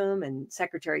Newsom and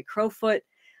Secretary Crowfoot,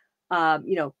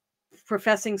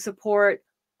 professing support.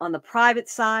 On the private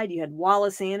side, you had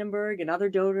Wallace-Annenberg and other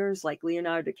donors like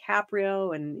Leonardo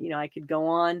DiCaprio, and I could go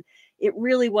on. It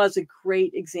really was a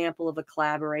great example of a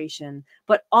collaboration.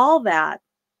 But all that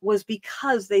was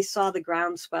because they saw the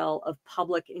groundswell of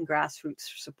public and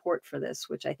grassroots support for this,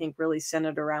 which I think really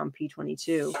centered around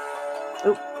P22.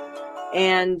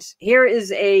 And here is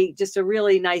just a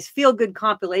really nice feel-good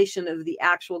compilation of the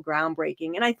actual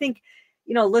groundbreaking. And I think,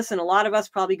 listen, a lot of us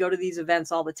probably go to these events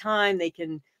all the time.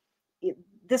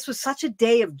 This was such a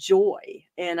day of joy.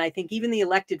 And I think even the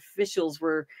elected officials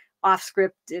were off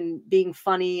script and being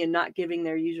funny and not giving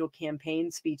their usual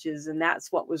campaign speeches. And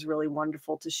that's what was really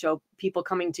wonderful, to show people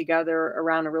coming together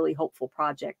around a really hopeful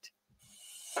project.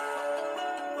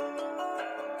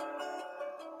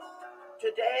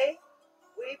 Today,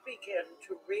 we begin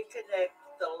to reconnect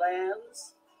the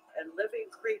lands and living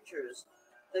creatures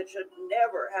that should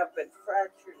never have been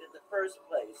fractured in the first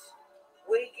place.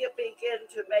 We begin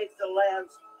to make the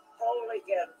lands whole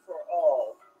again for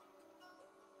all.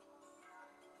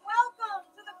 Welcome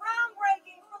to the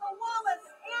groundbreaking for the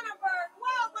Wallace-Annenberg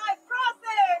Wildlife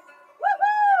Crossing!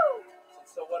 Woohoo!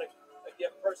 So what a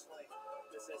gift personally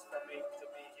this is for me to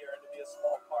be here and to be a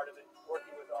small part of it,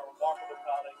 working with our remarkable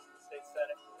colleagues in the State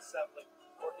Senate and Assembly,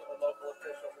 working with local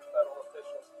officials and federal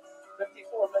officials.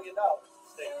 $54 million the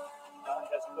state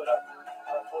has put up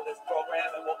for this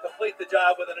program, and we'll complete the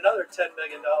job within another $10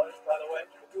 million, by the way.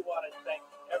 I do want to thank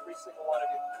every single one of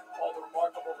you, all the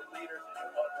remarkable leaders in your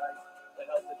own right that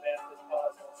helped advance this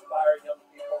cause and inspire young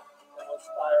people, and will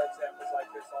inspire examples like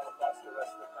this all across the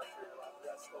rest of the country and around the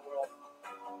rest of the world.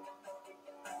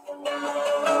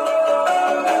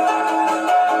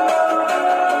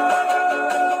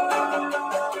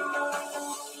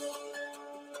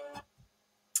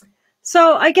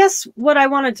 So I guess what I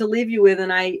wanted to leave you with,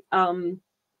 and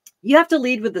you have to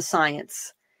lead with the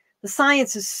science. The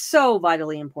science is so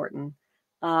vitally important.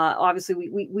 Obviously,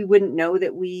 we wouldn't know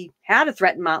that we had a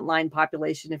threatened mountain lion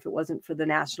population if it wasn't for the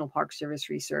National Park Service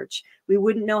research. We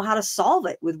wouldn't know how to solve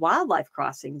it with wildlife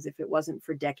crossings if it wasn't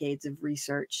for decades of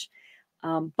research.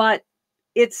 But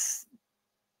it's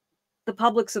the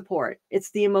public support.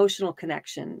 It's the emotional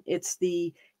connection. It's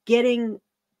the getting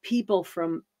people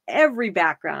from every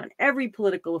background, every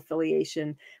political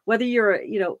affiliation, whether you're,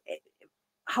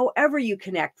 however you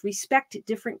connect, respect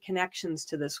different connections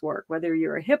to this work, whether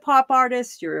you're a hip hop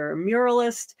artist, you're a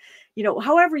muralist,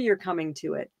 however you're coming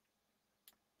to it,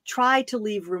 try to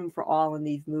leave room for all in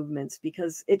these movements,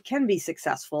 because it can be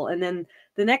successful. And then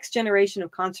the next generation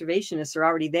of conservationists are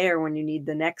already there when you need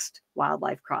the next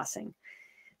wildlife crossing.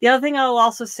 The other thing I'll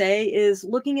also say is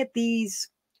looking at these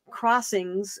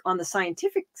crossings on the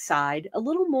scientific side a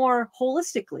little more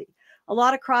holistically. A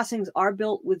lot of crossings are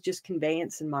built with just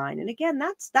conveyance in mind. And again,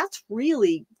 that's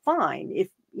really fine if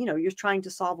you're trying to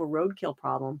solve a roadkill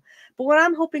problem. But what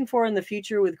I'm hoping for in the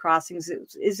future with crossings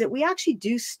is that we actually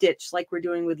do stitch, like we're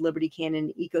doing with Liberty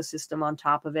Canyon ecosystem, on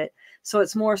top of it. So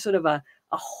it's more sort of a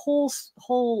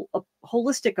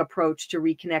holistic approach to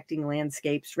reconnecting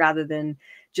landscapes rather than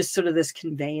just sort of this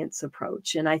conveyance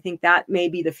approach. And I think that may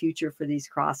be the future for these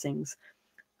crossings.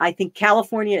 I think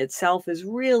California itself is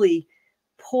really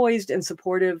poised and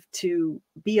supportive to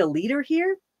be a leader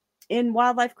here in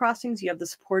wildlife crossings. You have the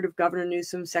support of Governor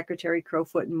Newsom, Secretary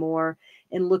Crowfoot, and more,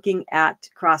 in looking at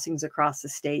crossings across the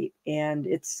state. And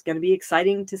it's going to be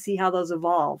exciting to see how those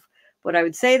evolve. What I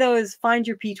would say, though, is find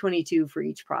your P22 for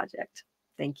each project.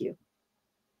 Thank you.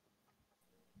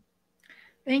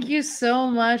 Thank you so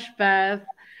much, Beth.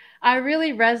 I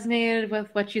really resonated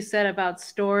with what you said about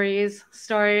stories.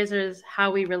 Stories is how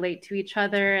we relate to each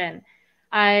other. And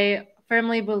I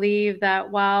firmly believe that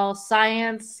while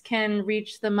science can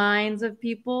reach the minds of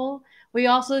people, we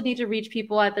also need to reach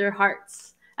people at their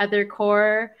hearts, at their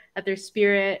core, at their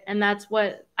spirit. And that's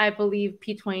what I believe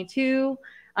P22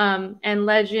 and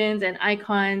legends and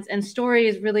icons and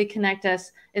stories really connect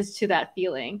us, is to that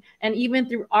feeling, and even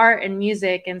through art and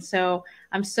music. And so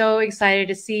I'm so excited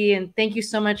to see, and thank you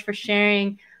so much for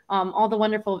sharing all the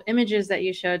wonderful images that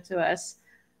you showed to us.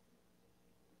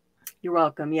 You're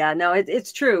welcome. Yeah, no,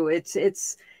 it's true. It's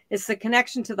the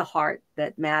connection to the heart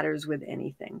that matters with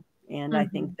anything. And I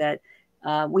think that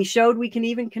we showed we can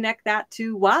even connect that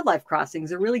to wildlife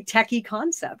crossings, a really techie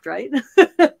concept, right?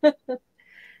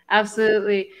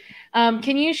 Absolutely.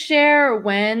 Can you share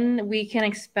when we can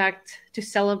expect to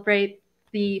celebrate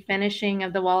the finishing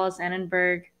of the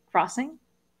Wallace-Annenberg crossing?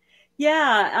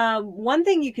 Yeah, one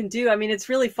thing you can do, I mean, it's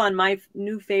really fun. My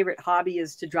new favorite hobby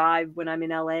is to drive when I'm in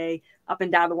LA up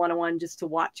and down the 101 just to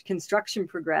watch construction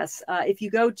progress. If you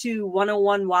go to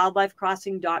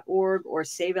 101wildlifecrossing.org or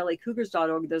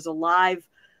saveLAcougars.org, there's a live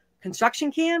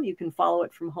construction cam. You can follow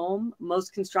it from home.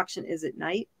 Most construction is at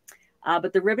night.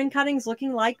 But the ribbon cutting's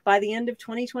looking like by the end of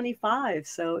 2025.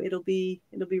 So it'll be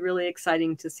really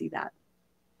exciting to see that.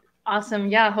 Awesome.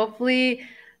 Yeah, hopefully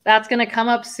that's going to come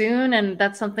up soon, and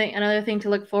that's another thing to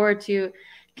look forward to.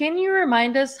 Can you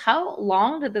remind us, how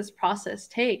long did this process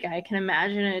take? I can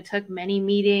imagine it took many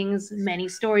meetings, many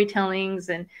storytellings,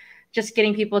 and just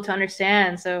getting people to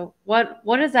understand. So what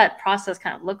does that process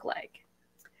kind of look like?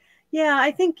 Yeah,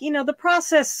 I think, the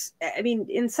process, I mean,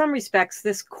 in some respects,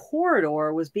 this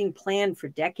corridor was being planned for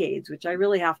decades, which I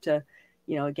really have to,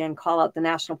 again, call out the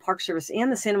National Park Service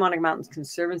and the Santa Monica Mountains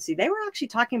Conservancy. They were actually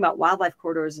talking about wildlife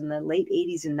corridors in the late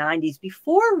 80s and 90s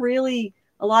before really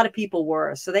a lot of people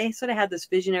were. So they sort of had this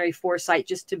visionary foresight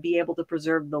just to be able to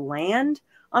preserve the land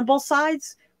on both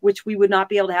sides, which we would not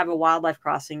be able to have a wildlife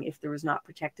crossing if there was not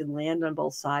protected land on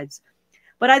both sides.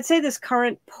 But I'd say this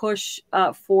current push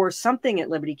for something at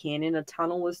Liberty Canyon, a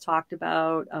tunnel was talked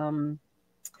about,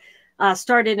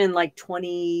 started in like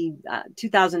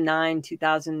 2009,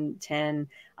 2010.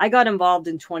 I got involved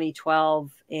in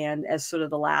 2012 and as sort of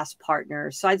the last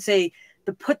partner. So I'd say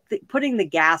putting the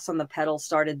gas on the pedal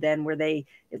started then, where they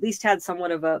at least had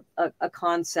somewhat of a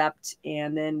concept.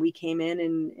 And then we came in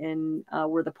and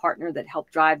were the partner that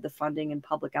helped drive the funding and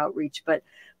public outreach. But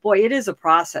boy, it is a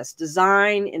process.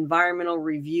 Design, environmental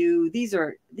review. These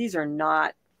are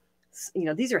not,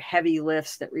 these are heavy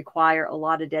lifts that require a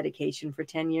lot of dedication for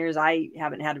 10 years. I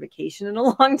haven't had a vacation in a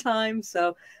long time.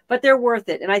 But they're worth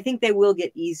it. And I think they will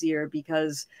get easier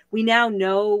because we now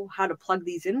know how to plug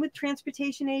these in with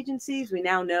transportation agencies. We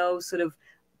now know sort of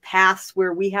paths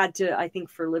where we had to, I think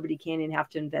for Liberty Canyon, have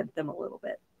to invent them a little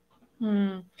bit.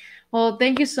 Well,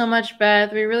 thank you so much,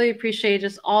 Beth. We really appreciate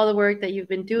just all the work that you've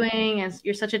been doing, and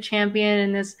you're such a champion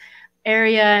in this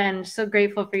area, and so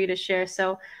grateful for you to share.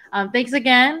 So thanks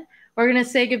again. We're going to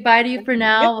say goodbye to you for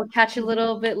now. Yep. We'll catch you a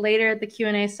little bit later at the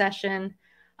Q&A session.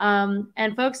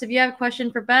 And folks, if you have a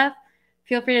question for Beth,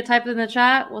 feel free to type it in the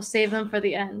chat. We'll save them for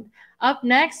the end. Up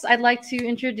next, I'd like to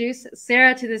introduce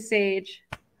Sarah to the stage.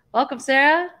 Welcome,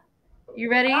 Sarah.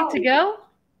 You ready to go?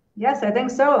 Yes, I think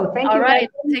so. Thank you. All right,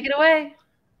 take it away.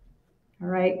 All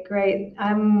right, great.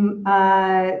 I'm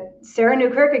Sarah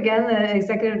Newkirk, again, the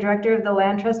Executive Director of the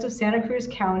Land Trust of Santa Cruz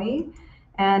County.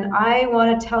 And I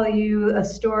want to tell you a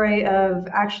story of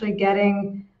actually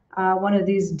getting one of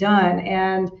these done.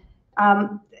 And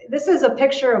this is a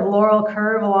picture of Laurel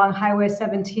Curve along Highway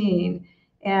 17.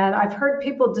 And I've heard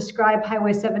people describe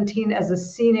Highway 17 as a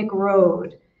scenic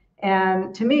road.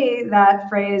 And to me, that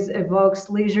phrase evokes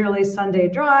leisurely Sunday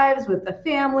drives with the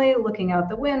family, looking out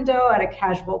the window at a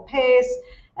casual pace.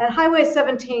 And Highway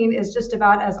 17 is just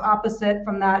about as opposite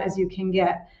from that as you can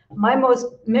get. My most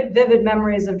vivid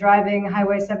memories of driving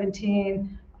Highway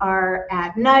 17 are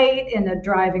at night in a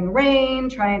driving rain,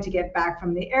 trying to get back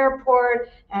from the airport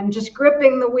and just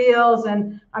gripping the wheels.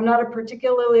 And I'm not a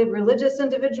particularly religious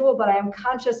individual, but I am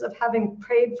conscious of having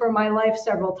prayed for my life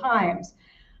several times.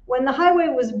 When the highway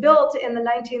was built in the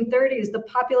 1930s, the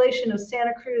population of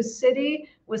Santa Cruz City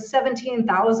was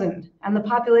 17,000, and the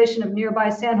population of nearby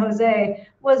San Jose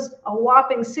was a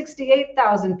whopping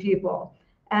 68,000 people.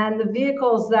 And the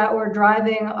vehicles that were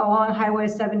driving along Highway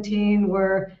 17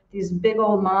 were these big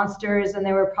old monsters, and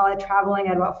they were probably traveling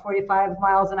at about 45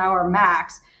 miles an hour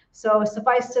max. So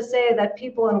suffice to say that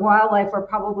people and wildlife were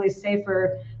probably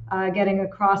safer getting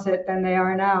across it than they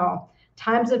are now.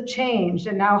 Times have changed,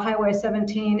 and now Highway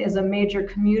 17 is a major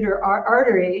commuter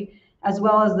artery, as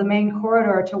well as the main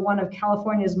corridor to one of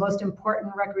California's most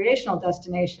important recreational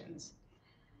destinations.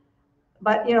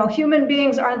 But human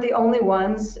beings aren't the only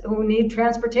ones who need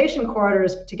transportation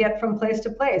corridors to get from place to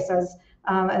place. As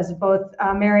as both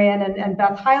Marianne and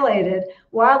Beth highlighted,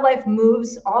 wildlife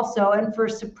moves also, and for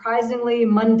surprisingly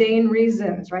mundane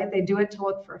reasons, right? They do it to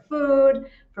look for food,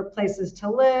 for places to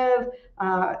live,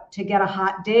 to get a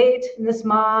hot date. And this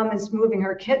mom is moving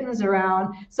her kittens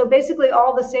around. So basically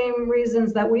all the same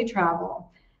reasons that we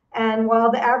travel. And while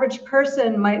the average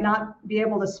person might not be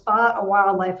able to spot a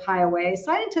wildlife highway,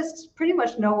 scientists pretty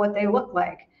much know what they look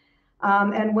like.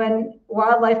 And when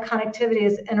wildlife connectivity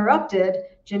is interrupted,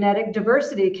 genetic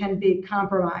diversity can be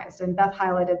compromised. And Beth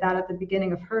highlighted that at the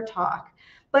beginning of her talk.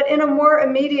 But in a more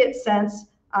immediate sense,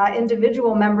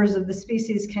 individual members of the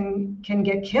species can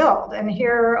get killed. And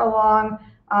here along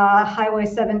Highway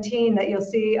 17 that you'll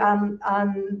see on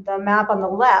the map on the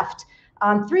left,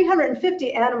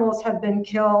 350 animals have been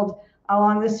killed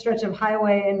along this stretch of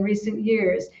highway in recent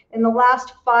years. In the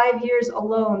last 5 years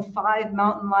alone, 5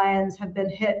 mountain lions have been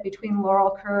hit between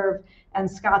Laurel Curve and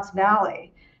Scotts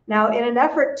Valley. Now, in an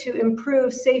effort to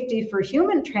improve safety for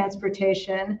human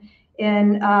transportation,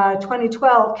 in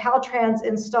 2012, Caltrans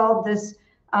installed this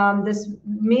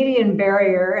median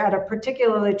barrier at a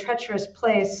particularly treacherous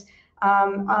place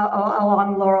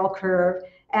along Laurel Curve.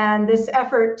 And this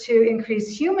effort to increase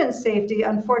human safety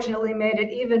unfortunately made it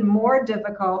even more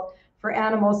difficult for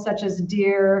animals such as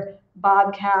deer,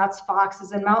 bobcats,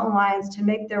 foxes, and mountain lions to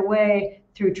make their way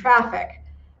through traffic.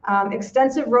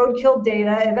 Extensive roadkill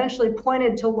data eventually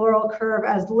pointed to Laurel Curve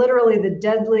as literally the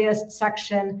deadliest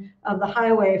section of the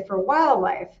highway for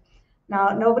wildlife. Now,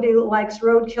 nobody likes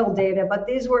roadkill data, but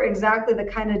these were exactly the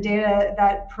kind of data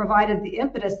that provided the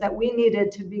impetus that we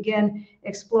needed to begin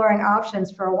exploring options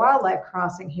for a wildlife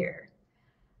crossing here.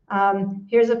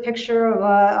 Here's a picture of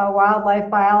a wildlife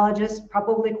biologist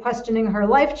probably questioning her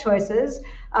life choices,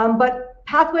 but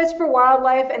Pathways for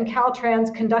Wildlife and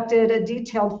Caltrans conducted a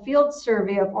detailed field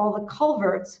survey of all the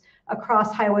culverts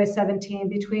across Highway 17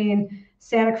 between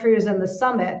Santa Cruz and the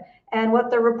summit. And what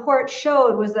the report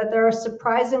showed was that there are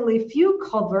surprisingly few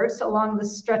culverts along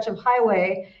this stretch of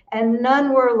highway, and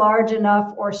none were large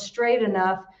enough or straight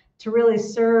enough to really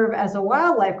serve as a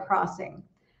wildlife crossing.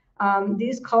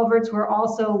 These culverts were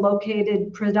also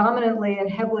located predominantly in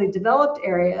heavily developed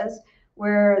areas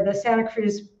where the Santa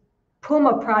Cruz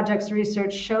Puma Project's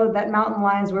research showed that mountain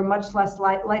lions were much less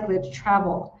likely to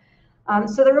travel.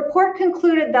 So the report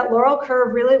concluded that Laurel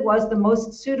Curve really was the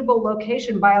most suitable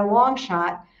location by a long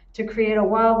shot to create a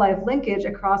wildlife linkage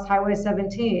across Highway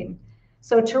 17.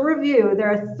 So to review, there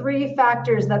are 3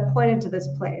 factors that pointed to this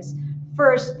place.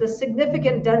 First, the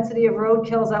significant density of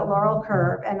roadkills at Laurel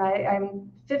Curve, and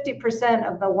I'm 50%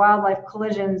 of the wildlife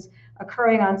collisions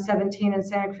occurring on 17 in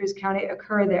Santa Cruz County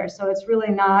occur there. So it's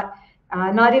really not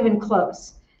even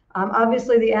close.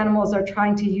 Obviously, the animals are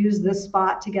trying to use this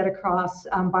spot to get across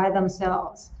by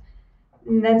themselves.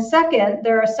 And then second,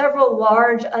 there are several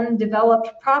large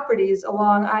undeveloped properties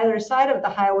along either side of the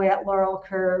highway at Laurel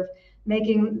Curve,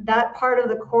 making that part of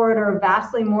the corridor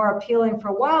vastly more appealing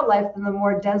for wildlife than the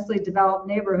more densely developed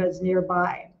neighborhoods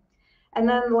nearby. And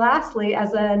then lastly,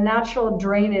 as a natural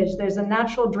drainage, there's a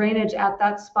natural drainage at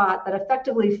that spot that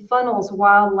effectively funnels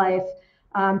wildlife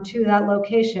to that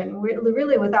location,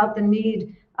 really without the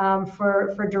need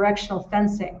for directional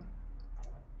fencing.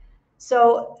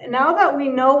 So now that we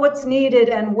know what's needed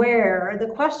and where, the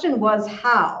question was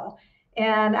how.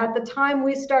 And at the time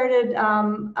we started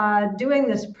doing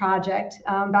this project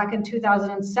back in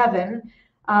 2007,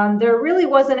 there really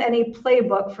wasn't any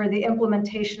playbook for the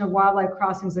implementation of wildlife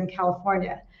crossings in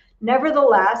California.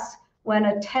 Nevertheless, when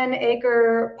a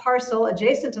 10-acre parcel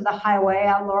adjacent to the highway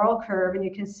at Laurel Curve, and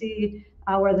you can see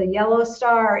where the yellow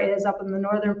star is up in the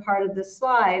northern part of this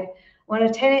slide, when a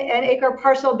 10-acre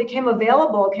parcel became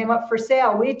available, came up for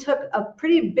sale, we took a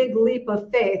pretty big leap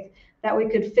of faith that we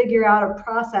could figure out a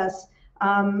process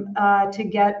to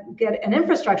get an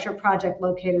infrastructure project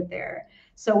located there.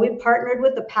 So we partnered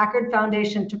with the Packard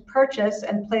Foundation to purchase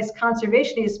and place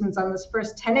conservation easements on this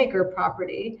first 10-acre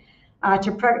property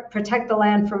to protect the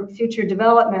land from future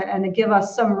development and to give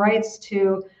us some rights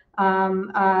to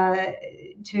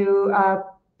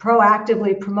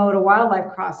proactively promote a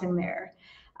wildlife crossing there.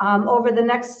 Over the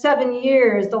next 7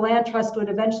 years, the Land Trust would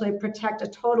eventually protect a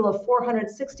total of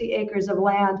 460 acres of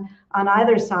land on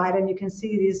either side, and you can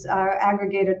see these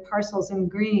aggregated parcels in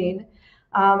green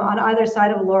on either side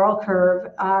of Laurel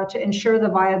Curve to ensure the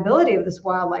viability of this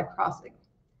wildlife crossing.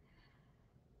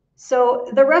 So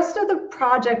the rest of the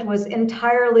project was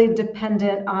entirely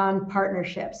dependent on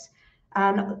partnerships.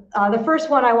 And the first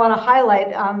one I want to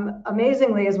highlight,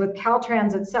 amazingly, is with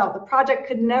Caltrans itself. The project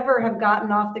could never have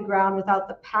gotten off the ground without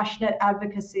the passionate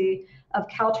advocacy of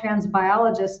Caltrans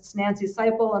biologists Nancy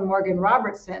Seipel and Morgan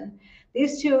Robertson.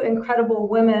 These 2 incredible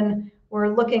women were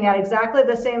looking at exactly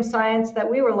the same science that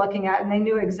we were looking at, and they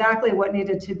knew exactly what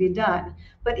needed to be done.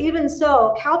 But even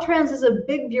so, Caltrans is a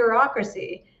big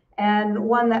bureaucracy and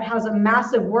one that has a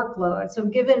massive workload. So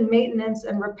given maintenance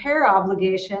and repair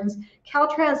obligations,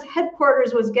 Caltrans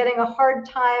headquarters was getting a hard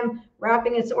time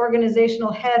wrapping its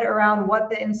organizational head around what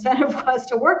the incentive was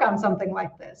to work on something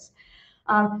like this.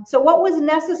 So what was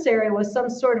necessary was some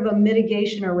sort of a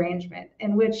mitigation arrangement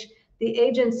in which the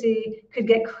agency could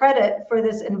get credit for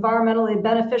this environmentally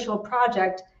beneficial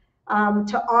project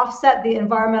to offset the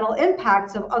environmental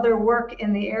impacts of other work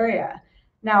in the area.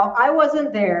 Now, I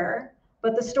wasn't there,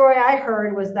 but the story I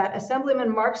heard was that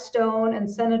Assemblyman Mark Stone and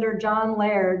Senator John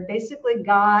Laird basically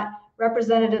got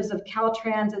representatives of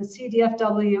Caltrans and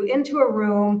CDFW into a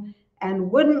room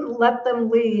and wouldn't let them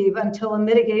leave until a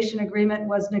mitigation agreement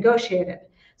was negotiated.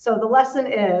 So the lesson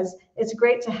is, it's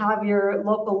great to have your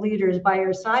local leaders by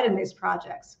your side in these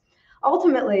projects.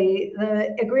 Ultimately,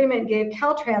 the agreement gave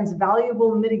Caltrans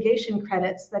valuable mitigation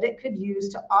credits that it could use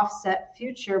to offset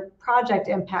future project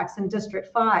impacts in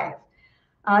District 5.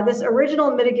 This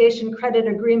original mitigation credit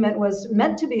agreement was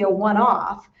meant to be a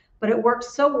one-off, but it worked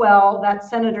so well that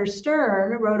Senator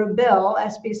Stern wrote a bill,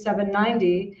 SB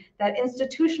 790, that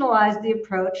institutionalized the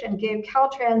approach and gave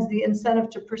Caltrans the incentive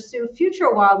to pursue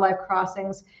future wildlife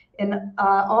crossings in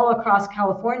all across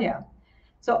California.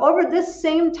 So over this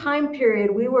same time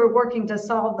period, we were working to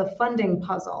solve the funding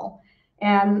puzzle.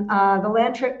 And the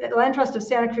Land Trust of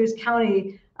Santa Cruz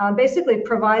County basically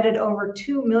provided over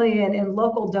 $2 million in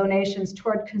local donations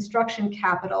toward construction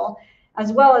capital,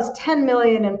 as well as $10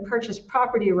 million in purchased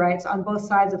property rights on both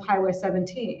sides of Highway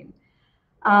 17.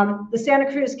 The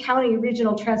Santa Cruz County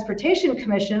Regional Transportation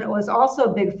Commission was also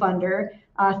a big funder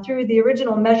through the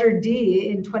original Measure D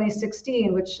in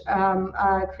 2016, which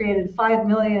created $5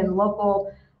 million in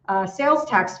local sales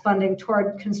tax funding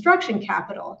toward construction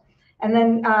capital. And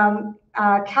then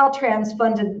Caltrans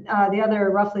funded the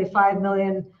other roughly $5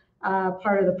 million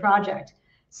part of the project.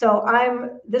 So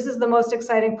this is the most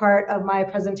exciting part of my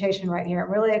presentation right here.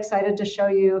 I'm really excited to show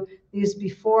you these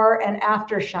before and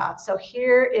after shots. So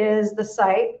here is the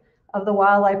site of the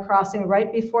wildlife crossing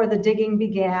right before the digging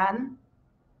began.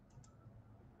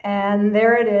 And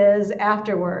there it is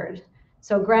afterward.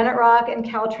 So Granite Rock and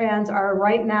Caltrans are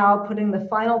right now putting the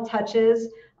final touches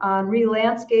on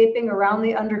re-landscaping around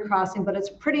the undercrossing, but it's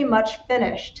pretty much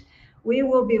finished. We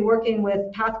will be working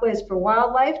with Pathways for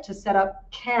Wildlife to set up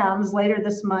cams later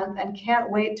this month and can't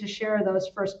wait to share those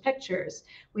first pictures.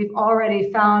 We've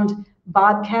already found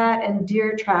bobcat and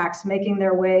deer tracks making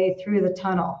their way through the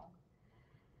tunnel.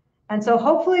 And so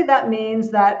hopefully that means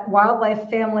that wildlife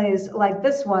families like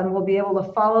this one will be able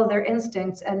to follow their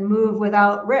instincts and move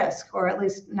without risk, or at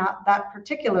least not that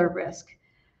particular risk.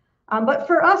 But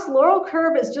for us, Laurel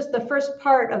Curve is just the first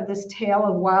part of this tale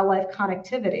of wildlife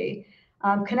connectivity.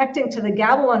 Connecting to the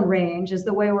Gavilan Range is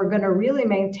the way we're going to really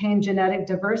maintain genetic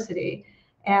diversity.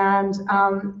 And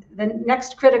the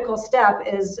next critical step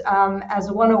is,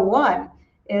 as 101,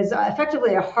 is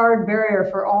effectively a hard barrier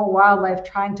for all wildlife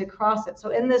trying to cross it.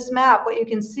 So in this map, what you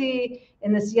can see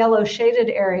in this yellow shaded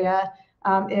area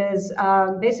is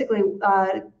basically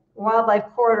wildlife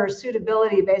corridor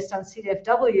suitability based on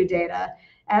CDFW data.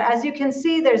 And as you can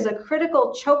see, there's a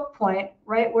critical choke point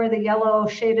right where the yellow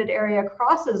shaded area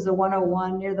crosses the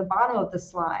 101 near the bottom of the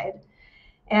slide.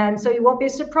 And so you won't be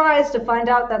surprised to find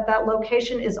out that that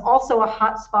location is also a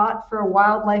hotspot for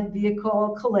wildlife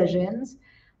vehicle collisions.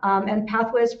 And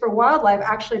Pathways for Wildlife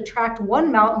actually tracked one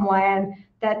mountain lion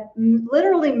that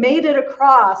literally made it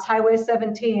across Highway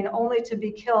 17 only to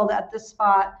be killed at this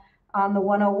spot on the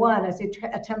 101 as he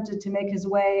attempted to make his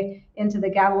way into the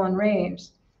Gavilan Range.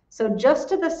 So just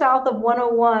to the south of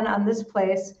 101 on this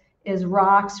place is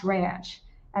Rocks Ranch.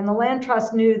 And the Land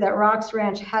Trust knew that Rocks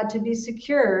Ranch had to be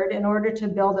secured in order to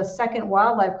build a second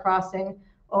wildlife crossing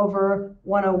over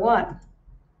 101.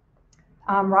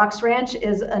 Rocks Ranch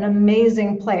is an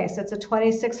amazing place. It's a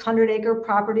 2,600 acre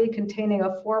property containing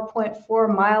a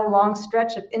 4.4 mile long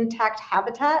stretch of intact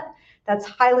habitat that's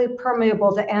highly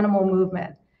permeable to animal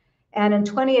movement. And in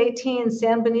 2018,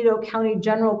 San Benito County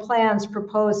General Plans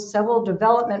proposed several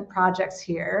development projects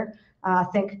here.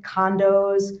 Think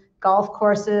condos, golf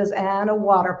courses, and a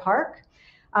water park.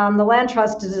 The Land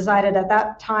Trust decided at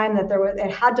that time that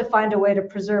it had to find a way to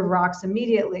preserve rocks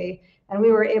immediately, and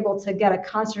we were able to get a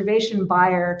conservation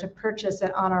buyer to purchase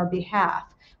it on our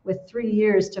behalf with 3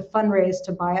 years to fundraise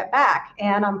to buy it back.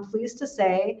 And I'm pleased to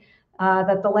say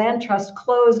that the Land Trust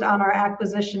closed on our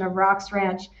acquisition of Rocks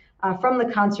Ranch from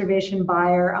the conservation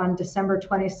buyer on December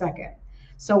 22nd.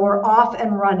 So we're off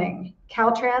and running.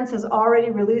 Caltrans has already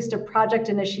released a project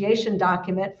initiation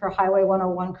document for Highway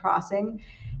 101 crossing,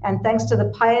 And thanks to the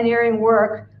pioneering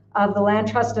work of the Land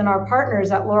Trust and our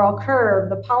partners at Laurel Curve,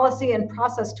 the policy and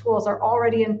process tools are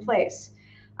already in place.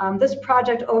 This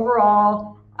project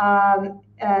overall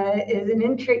is an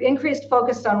increased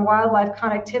focus on wildlife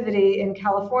connectivity in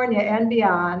California and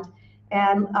beyond,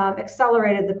 and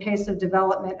accelerated the pace of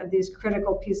development of these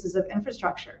critical pieces of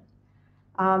infrastructure.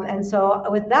 And so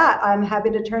with that, I'm happy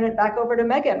to turn it back over to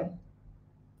Megan.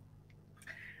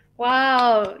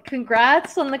 Wow,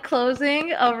 congrats on the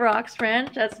closing of Rocks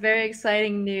Ranch. That's very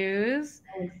exciting news.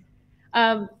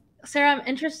 Sarah, I'm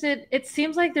interested. It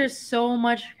seems like there's so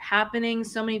much happening,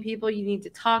 so many people you need to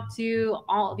talk to,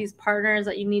 all of these partners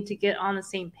that you need to get on the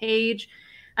same page.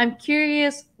 I'm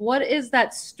curious, what is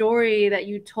that story that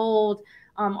you told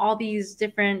all these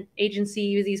different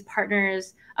agencies, these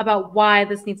partners, about why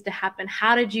this needs to happen?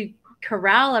 How did you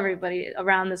corral everybody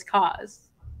around this cause?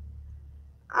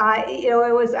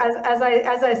 It was, as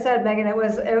I said, Megan, it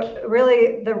was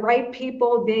really the right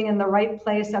people being in the right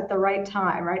place at the right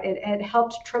time, right? It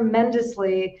helped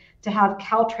tremendously to have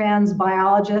Caltrans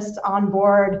biologists on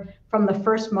board from the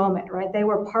first moment, right? They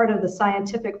were part of the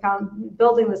scientific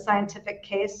building the scientific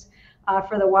case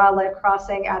for the wildlife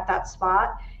crossing at that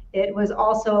spot. It was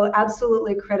also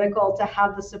absolutely critical to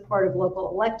have the support of local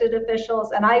elected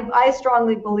officials. And I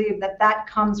strongly believe that that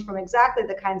comes from exactly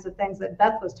the kinds of things that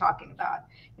Beth was talking about.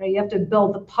 You have to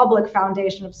build the public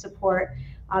foundation of support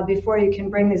before you can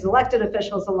bring these elected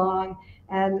officials along.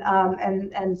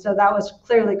 And so that was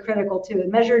clearly critical too.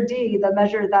 Measure D, the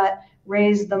measure that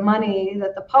raised the money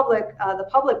that the public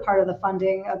part of the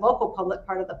funding, local public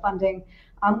part of the funding,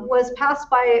 was passed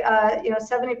by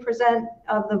 70%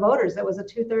 of the voters. It was a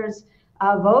 2/3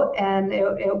 vote, and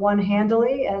it won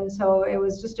handily. And so it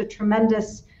was just a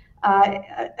tremendous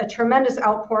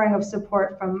outpouring of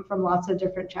support from lots of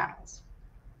different channels.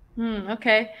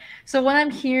 Okay, so what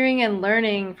I'm hearing and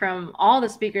learning from all the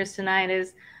speakers tonight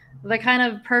is the kind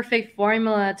of perfect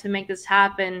formula to make this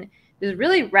happen is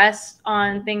really rest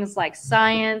on things like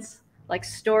science, like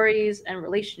stories and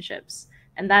relationships.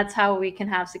 And that's how we can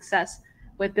have success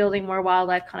with building more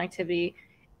wildlife connectivity,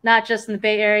 not just in the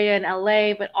Bay Area and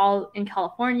LA, but all in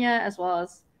California, as well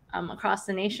as across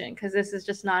the nation, because this is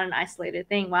just not an isolated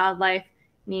thing. Wildlife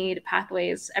need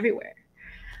pathways everywhere.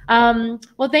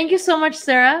 Well, thank you so much,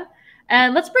 Sarah.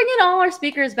 And let's bring in all our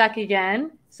speakers back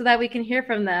again so that we can hear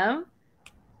from them.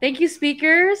 Thank you,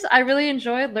 speakers. I really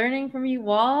enjoyed learning from you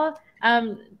all.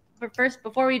 But first,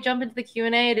 before we jump into the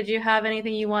Q&A, did you have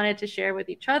anything you wanted to share with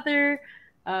each other?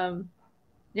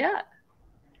 Yeah.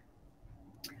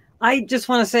 I just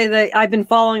want to say that I've been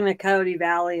following the Coyote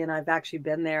Valley, and I've actually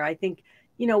been there. I think,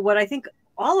 what I think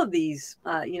all of these,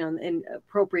 and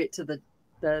appropriate to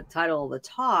the title of the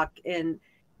talk, and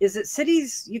is that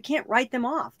cities, you can't write them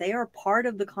off. They are part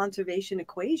of the conservation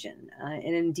equation. And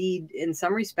indeed, in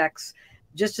some respects,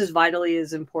 just as vitally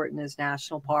as important as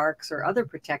national parks or other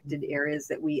protected areas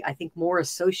that we, I think, more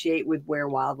associate with where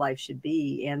wildlife should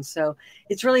be. And so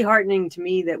it's really heartening to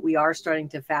me that we are starting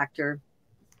to factor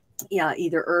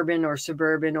either urban or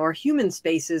suburban or human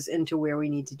spaces into where we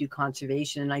need to do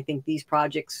conservation. And I think these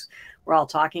projects we're all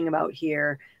talking about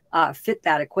here fit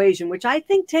that equation, which I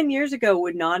think 10 years ago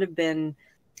would not have been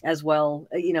as well,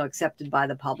 accepted by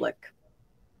the public.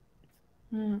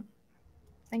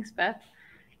 Thanks, Beth.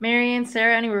 Marian,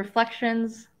 Sarah, any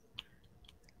reflections?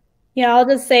 Yeah, I'll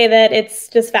just say that it's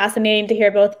just fascinating to hear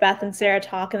both Beth and Sarah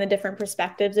talk and the different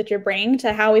perspectives that you're bringing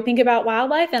to how we think about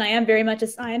wildlife. And I am very much a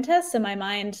scientist, so my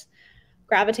mind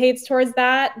gravitates towards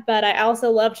that. But I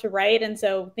also love to write. And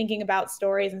so thinking about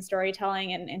stories and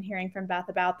storytelling and hearing from Beth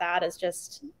about that is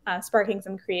just sparking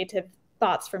some creative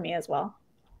thoughts for me as well.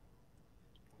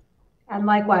 And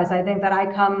likewise, I think that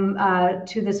I come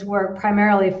to this work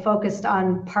primarily focused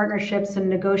on partnerships and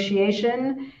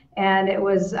negotiation. And it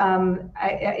was, I'm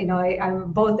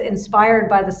both inspired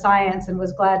by the science and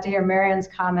was glad to hear Marian's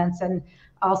comments, and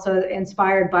also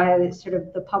inspired by sort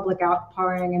of the public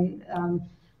outpouring. And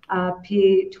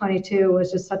P22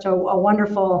 was just such a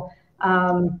wonderful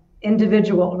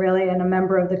individual, really, and a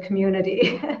member of the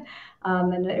community.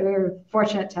 And we were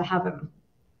fortunate to have him.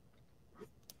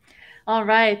 All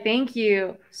right, thank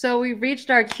you. So we've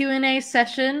reached our Q&A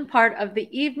session part of the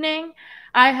evening.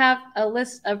 I have a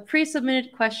list of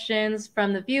pre-submitted questions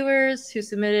from the viewers who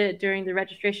submitted during the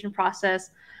registration process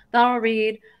that I'll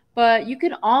read, but you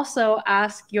can also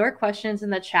ask your questions in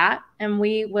the chat and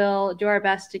we will do our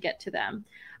best to get to them.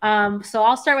 So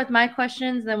I'll start with my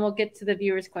questions, then we'll get to the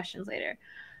viewers' questions later.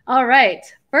 All right,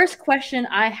 first question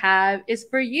I have is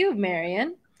for you,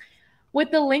 Marian. With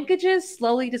the linkages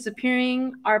slowly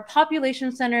disappearing, are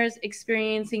population centers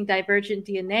experiencing divergent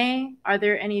DNA? Are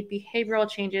there any behavioral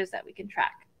changes that we can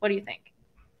track? What do you think?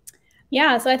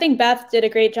 Yeah, so I think Beth did a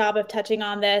great job of touching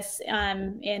on this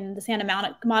in the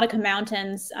Santa Monica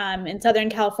Mountains in Southern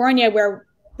California, where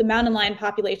the mountain lion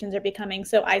populations are becoming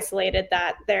so isolated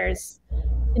that there's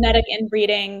genetic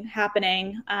inbreeding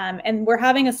happening. And we're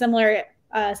having a similar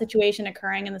situation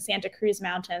occurring in the Santa Cruz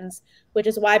Mountains, which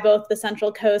is why both the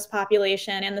Central Coast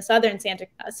population and the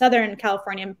Southern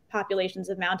California populations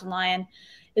of mountain lion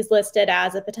is listed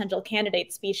as a potential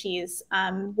candidate species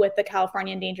with the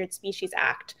California Endangered Species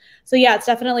Act. So yeah, it's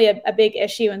definitely a big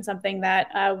issue and something that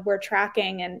we're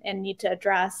tracking and need to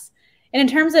address. And in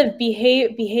terms of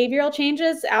behavioral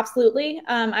changes, absolutely.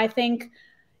 I think,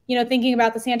 thinking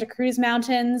about the Santa Cruz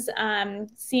Mountains,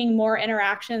 seeing more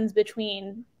interactions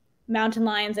between mountain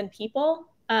lions and people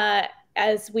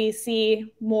as we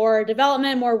see more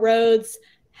development, more roads,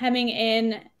 penning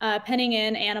in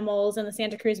animals in the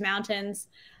Santa Cruz Mountains.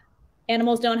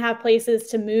 Animals don't have places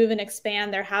to move and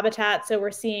expand their habitat, so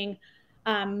we're seeing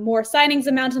more sightings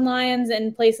of mountain lions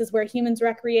in places where humans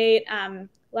recreate.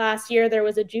 Last year, there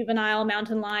was a juvenile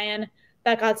mountain lion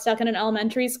that got stuck in an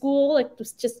elementary school. It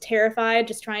was just terrified,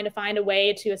 just trying to find a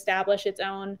way to establish its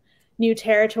own new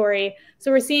territory. So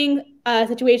we're seeing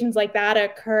situations like that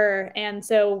occur. And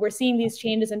so we're seeing these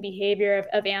changes in behavior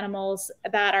of animals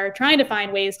that are trying to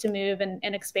find ways to move and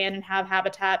expand and have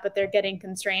habitat, but they're getting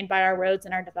constrained by our roads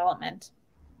and our development.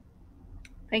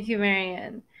 Thank you,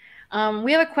 Marianne.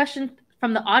 We have a question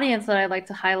from the audience that I'd like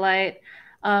to highlight.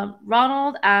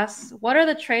 Ronald asks, what are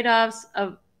the trade-offs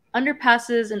of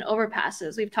underpasses and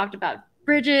overpasses? We've talked about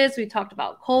bridges, we've talked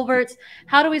about culverts.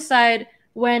 How do we decide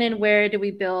when and where do we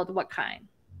build what kind?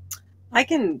 I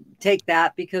can take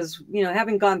that because,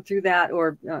 having gone through that,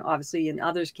 or obviously, and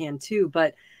others can too,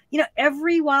 but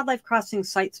every wildlife crossing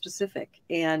site specific.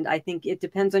 And I think it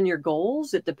depends on your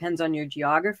goals. It depends on your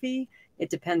geography. It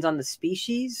depends on the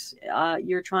species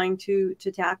you're trying to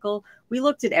tackle. We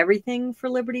looked at everything for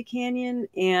Liberty Canyon,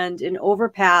 and an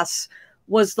overpass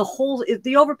was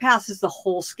the overpass is the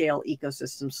whole scale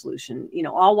ecosystem solution.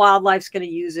 All wildlife's going to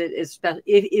use it, especially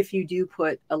if you do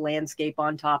put a landscape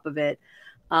on top of it.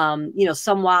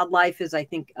 Some wildlife, as I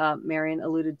think Marion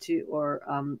alluded to,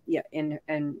 or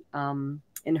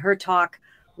in her talk,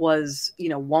 was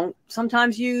won't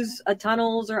sometimes use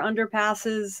tunnels or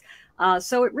underpasses.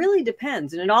 So it really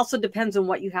depends. And it also depends on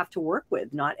what you have to work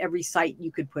with. Not every site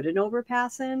you could put an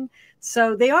overpass in.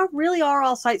 So they really are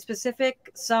all site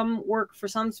specific. Some work for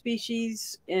some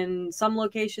species in some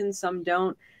locations, some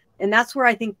don't. And that's where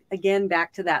I think, again,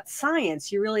 back to that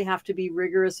science, you really have to be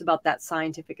rigorous about that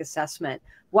scientific assessment.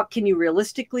 What can you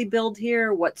realistically build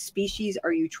here? What species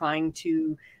are you trying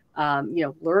to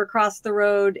lure across the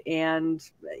road? And,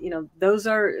 those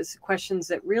are questions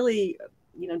that really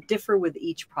differ with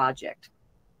each project.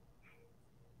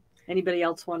 Anybody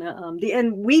else want to?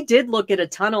 And we did look at a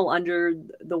tunnel under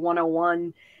the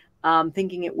 101,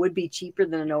 thinking it would be cheaper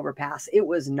than an overpass. It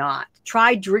was not.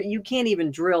 You can't even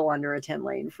drill under a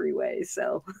 10-lane freeway.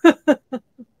 So,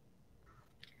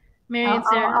 Marianne,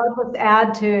 Sarah? I'll just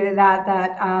add to that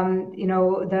the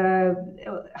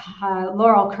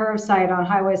Laurel Curve site on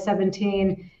Highway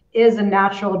 17 is a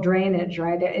natural drainage,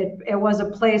 right? It was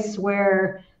a place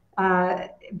where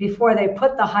before they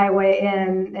put the highway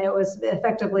in, it was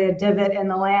effectively a divot in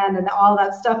the land, and all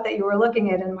that stuff that you were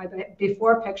looking at in my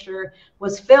before picture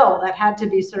was fill that had to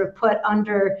be sort of put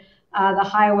under the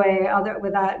highway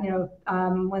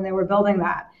when they were building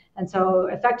that. And so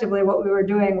effectively what we were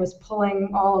doing was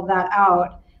pulling all of that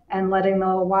out and letting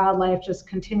the wildlife just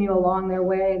continue along their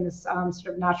way in this sort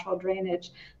of natural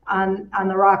drainage. On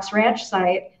the Rocks Ranch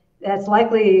site, that's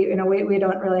likely, we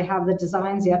don't really have the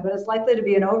designs yet, but it's likely to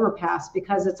be an overpass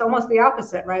because it's almost the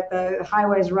opposite, right? The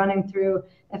highway is running through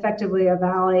effectively a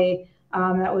valley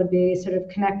that would be sort of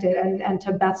connected. And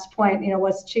to Beth's point,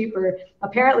 what's cheaper?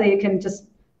 Apparently you can just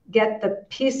get the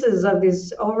pieces of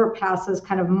these overpasses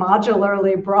kind of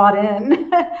modularly brought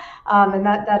in. And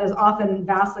that is often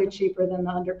vastly cheaper than the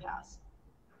underpass.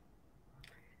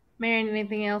 Marianne,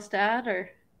 anything else to add, or?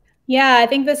 Yeah, I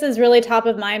think this is really top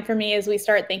of mind for me as we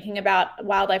start thinking about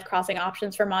wildlife crossing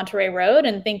options for Monterey Road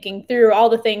and thinking through all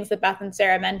the things that Beth and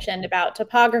Sarah mentioned about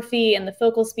topography and the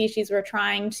focal species we're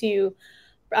trying to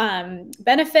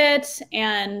benefit,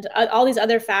 and all these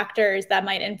other factors that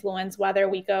might influence whether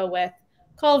we go with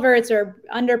culverts or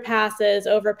underpasses,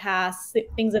 overpass,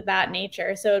 things of that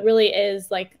nature. So it really is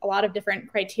like a lot of different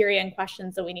criteria and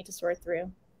questions that we need to sort through.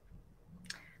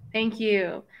 Thank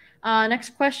you.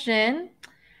 Next question.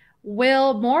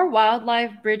 Will more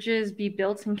wildlife bridges be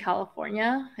built in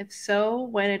California? If so,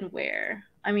 when and where?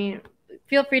 I mean,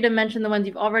 feel free to mention the ones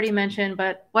you've already mentioned,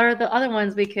 but what are the other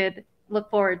ones we could look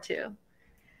forward to?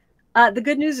 The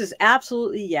good news is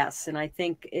absolutely yes. And I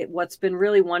think what's been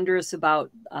really wondrous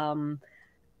about the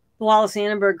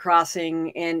Wallace-Annenberg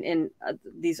crossing and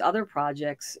these other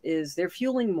projects is they're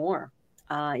fueling more.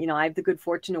 You know, I have the good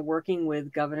fortune of working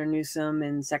with Governor Newsom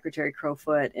and Secretary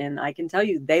Crowfoot, and I can tell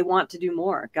you they want to do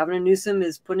more. Governor Newsom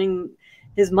is putting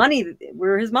his money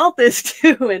where his mouth is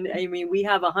too. And I mean, we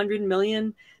have $100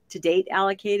 million to date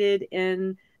allocated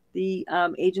in the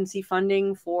agency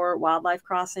funding for wildlife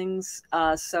crossings.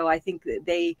 So I think that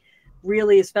they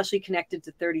really, especially connected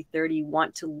to 3030,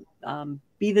 want to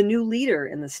be the new leader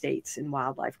in the states in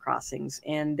wildlife crossings.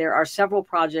 And there are several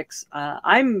projects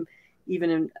I'm even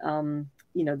in,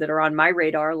 you know, that are on my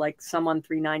radar, like some on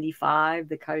 395,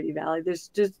 the Coyote Valley.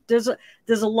 There's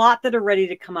a lot that are ready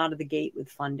to come out of the gate with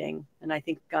funding. And I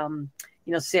think,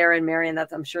 you know, Sarah and Marion,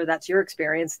 I'm sure that's your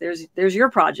experience. There's your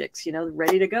projects, you know,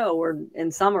 ready to go,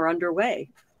 and some are underway.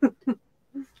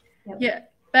 Yeah.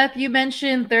 Beth, you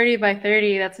mentioned 30 by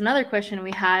 30. That's another question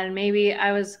we had. And maybe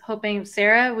I was hoping,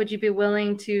 Sarah, would you be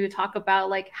willing to talk about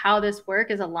like how this work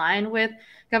is aligned with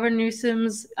Governor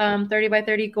Newsom's 30 by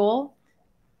 30 goal?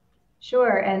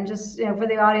 Sure. And just, you know, for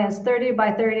the audience, 30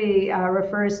 by 30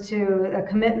 refers to a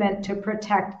commitment to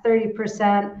protect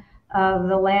 30% of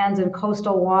the lands and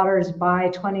coastal waters by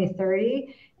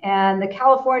 2030. And the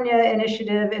California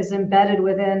initiative is embedded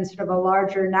within sort of a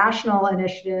larger national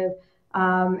initiative,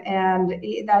 and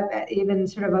that even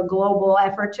sort of a global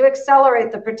effort to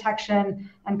accelerate the protection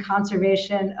and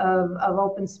conservation of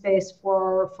open space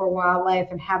for wildlife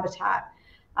and habitat.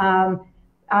 And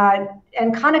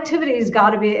connectivity has got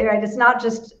to be, right? It's not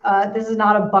just, this is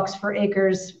not a bucks for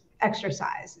acres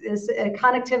exercise.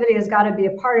 Connectivity has got to be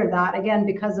a part of that, again,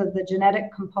 because of the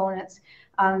genetic components.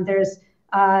 There's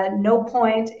no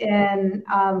point in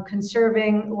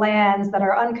conserving lands that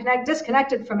are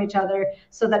disconnected from each other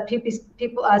so that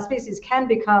species can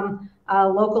become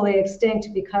locally extinct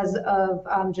because of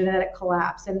genetic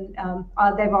collapse. And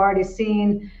they've already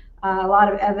seen a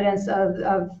lot of evidence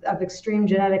of extreme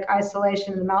genetic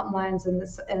isolation in the mountain lions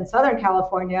in Southern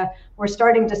California. We're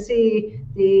starting to see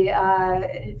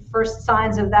the first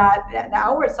signs of that, the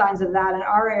outward signs of that in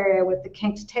our area with the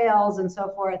kinked tails and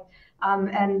so forth.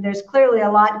 And there's clearly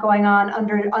a lot going on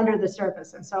under the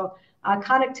surface. And so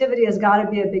connectivity has got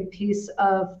to be a big piece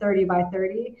of 30 by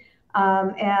 30.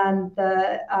 And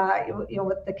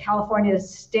what the California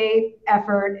state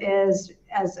effort is,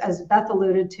 as Beth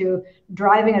alluded to,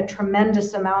 driving a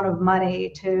tremendous amount of money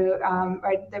to,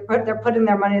 right, they're putting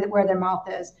their money where their mouth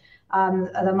is.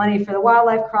 The money for the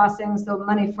wildlife crossings, the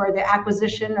money for the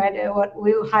acquisition, right? What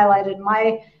we highlighted in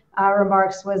my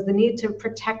remarks was the need to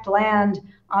protect land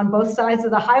on both sides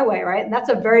of the highway, right? And that's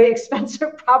a very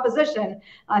expensive proposition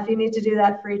if you need to do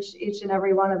that for each and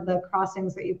every one of the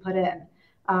crossings that you put in.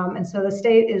 And so the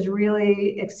state is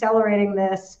really accelerating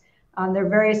this. They're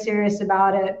very serious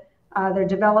about it. They're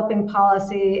developing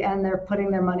policy, and they're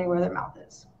putting their money where their mouth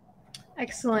is.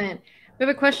 Excellent. We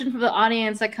have a question from the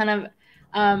audience that kind of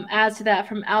adds to that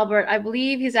from Albert. I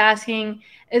believe he's asking,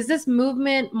 is this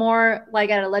movement more like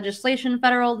at a legislation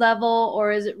federal level,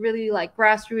 or is it really like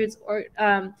grassroots or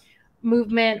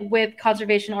movement with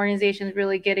conservation organizations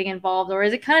really getting involved, or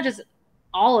is it kind of just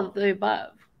all of the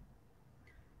above?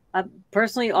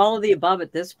 Personally, all of the above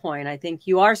at this point. I think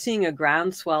you are seeing a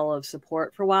groundswell of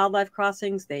support for wildlife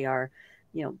crossings. They are,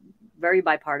 you know, very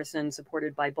bipartisan,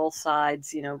 supported by both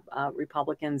sides, you know,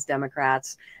 Republicans,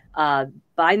 Democrats.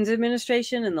 Biden's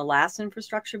administration in the last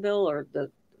infrastructure bill, or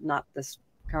not this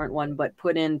current one, but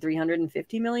put in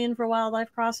 $350 million for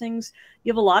wildlife crossings.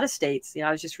 You have a lot of states. You know,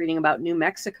 I was just reading about New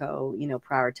Mexico, you know,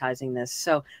 prioritizing this.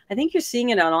 So I think you're seeing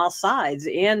it on all sides,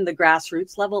 and the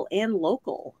grassroots level and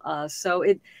local. So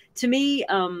it, to me,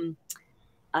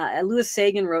 Louis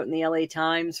Sagan wrote in the LA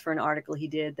Times for an article he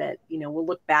did that, you know, we'll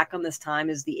look back on this time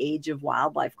as the age of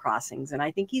wildlife crossings. And I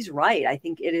think he's right. I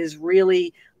think it is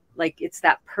really like it's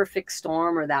that perfect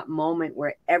storm, or that moment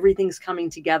where everything's coming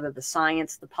together, the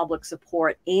science, the public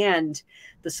support, and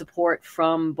the support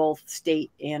from both state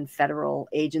and federal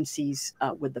agencies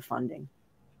with the funding.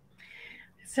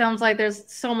 Sounds like there's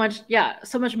so much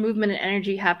movement and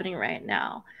energy happening right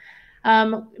now.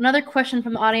 Another question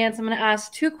from the audience. I'm going to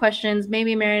ask two questions.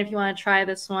 Maybe, Marion, if you want to try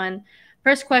this one.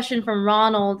 First question from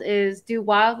Ronald is, do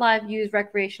wildlife use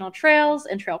recreational trails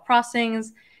and trail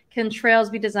crossings? Can trails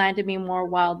be designed to be more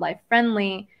wildlife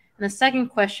friendly? And the second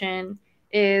question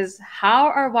is, how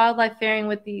are wildlife faring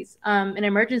with these in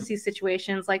emergency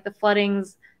situations like the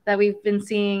floodings that we've been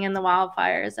seeing and the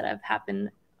wildfires that have happened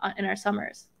in our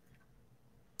summers?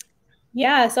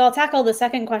 Yeah, so I'll tackle the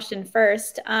second question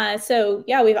first. So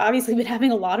yeah, we've obviously been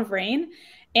having a lot of rain,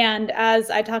 And as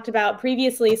I talked about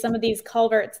previously, some of these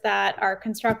culverts that are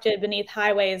constructed beneath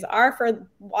highways are for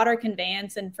water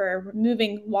conveyance and for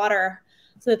moving water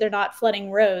so that they're not flooding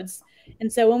roads.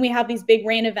 And so when we have these big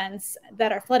rain events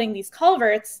that are flooding these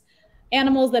culverts,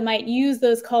 animals that might use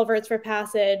those culverts for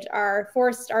passage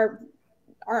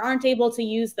aren't able to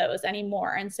use those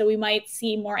anymore. And so we might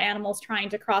see more animals trying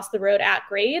to cross the road at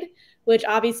grade, which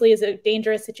obviously is a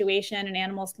dangerous situation, and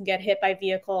animals can get hit by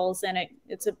vehicles, and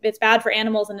it's bad for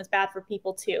animals and it's bad for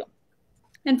people too.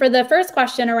 And for the first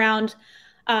question around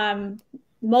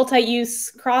multi-use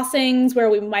crossings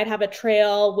where we might have a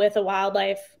trail with a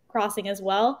wildlife crossing as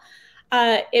well,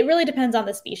 it really depends on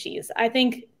the species. I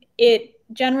think it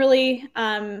generally,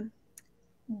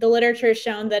 the literature has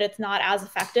shown that it's not as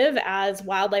effective as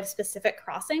wildlife-specific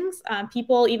crossings.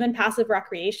 People, even passive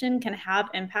recreation, can have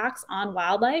impacts on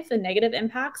wildlife and negative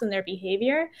impacts in their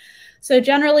behavior. So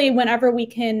generally, whenever we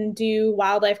can do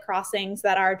wildlife crossings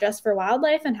that are just for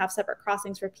wildlife and have separate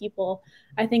crossings for people,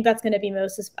 I think that's going to be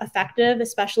most effective,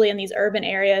 especially in these urban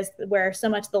areas where so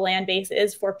much of the land base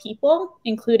is for people,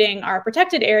 including our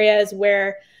protected areas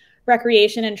where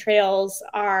recreation and trails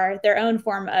are their own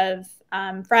form of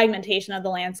fragmentation of the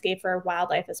landscape for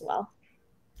wildlife as well.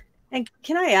 And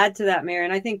can I add to that,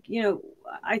 Marion? I think,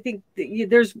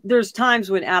 there's times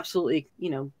when absolutely,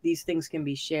 these things can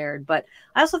be shared, but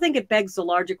I also think it begs the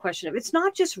larger question of, it's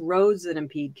not just roads that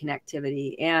impede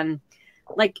connectivity, and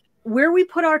like where we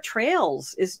put our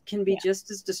trails can be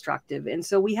just as destructive. And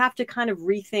so we have to kind of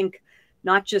rethink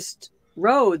not just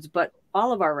roads, but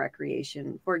all of our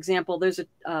recreation. For example, there's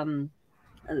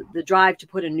the drive to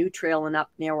put a new trail in up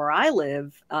near where I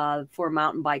live for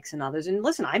mountain bikes and others. And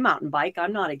listen, I mountain bike,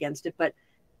 I'm not against it, but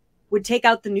would take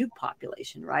out the nuke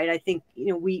population, right? I think,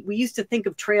 we used to think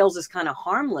of trails as kind of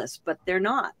harmless, but they're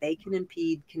not. They can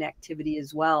impede connectivity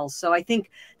as well. So I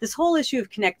think this whole issue of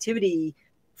connectivity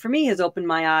for me has opened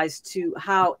my eyes to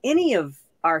how any of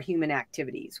our human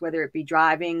activities, whether it be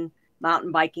driving,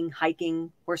 mountain biking,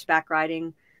 hiking, horseback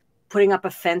riding, putting up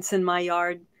a fence in my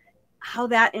yard, how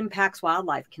that impacts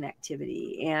wildlife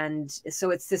connectivity. And so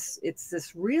it's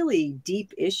this really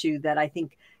deep issue that I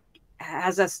think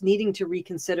has us needing to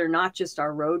reconsider not just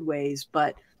our roadways,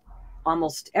 but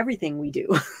almost everything we do.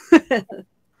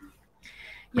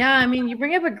 Yeah, I mean, you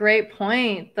bring up a great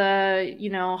point,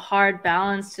 the, hard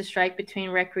balance to strike between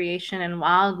recreation and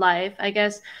wildlife. I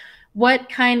guess, what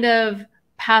kind of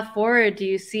path forward do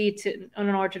you see in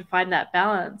order to find that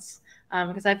balance?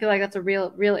 Because I feel like that's a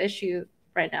real issue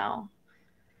right now.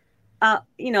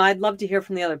 I'd love to hear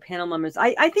from the other panel members.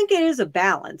 I think it is a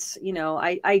balance.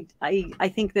 I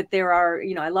think that there are,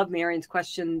 I love Marion's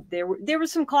question. There were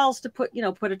some calls to put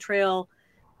a trail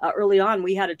early on.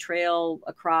 We had a trail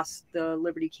across the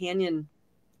Liberty Canyon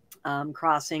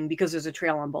crossing because there's a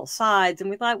trail on both sides. And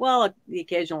we thought, well, the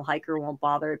occasional hiker won't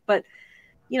bother it. But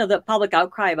the public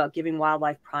outcry about giving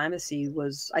wildlife primacy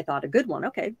was, I thought, a good one.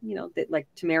 Okay, like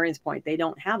to Marion's point, they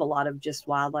don't have a lot of just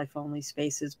wildlife only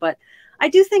spaces, but I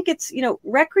do think it's,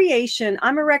 recreation.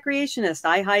 I'm a recreationist.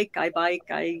 I hike, I bike,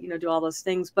 I, do all those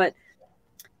things, but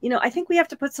I think we have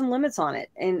to put some limits on it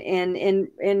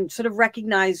and sort of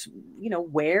recognize,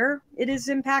 where it is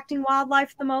impacting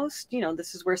wildlife the most.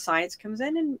 This is where science comes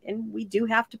in, and we do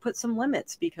have to put some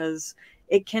limits because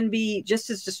it can be just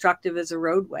as destructive as a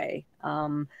roadway.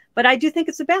 But I do think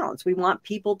it's a balance. We want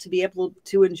people to be able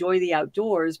to enjoy the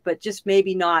outdoors, but just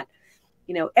maybe not,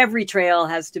 every trail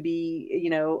has to be,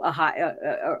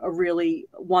 a really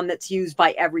one that's used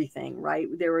by everything, right?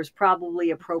 There is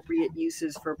probably appropriate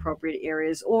uses for appropriate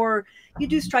areas, or you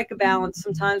do strike a balance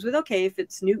sometimes with, okay, if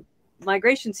it's new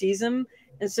migration season,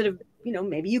 instead of,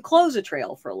 maybe you close a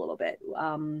trail for a little bit.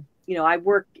 I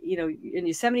worked, in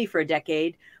Yosemite for a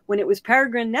decade. When it was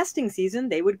peregrine nesting season,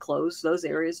 they would close those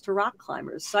areas to rock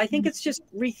climbers. So I think it's just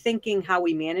rethinking how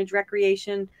we manage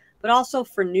recreation, but also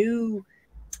for new,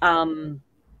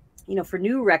 for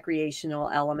new recreational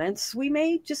elements, we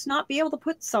may just not be able to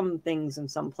put some things in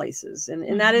some places.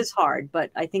 And that is hard,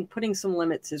 but I think putting some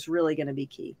limits is really going to be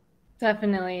key.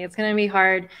 Definitely. It's going to be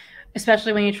hard,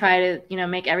 especially when you try to,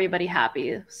 make everybody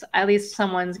happy. So at least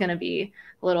someone's going to be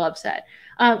a little upset.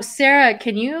 Sarah,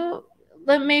 can you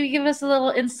maybe give us a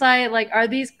little insight? Like, are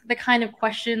these the kind of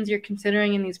questions you're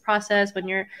considering in these process when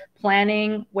you're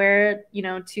planning where,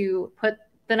 to put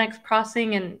the next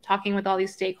crossing and talking with all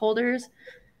these stakeholders?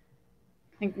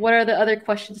 Like, what are the other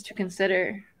questions to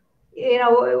consider?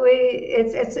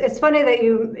 It's funny that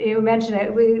you mention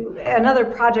it. Another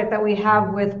project that we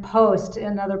have with Post,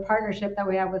 another partnership that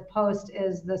we have with Post,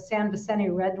 is the San Vicente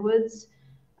Redwoods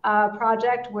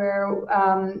project, where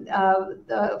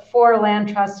the 4 land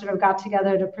trusts sort of got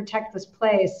together to protect this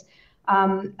place.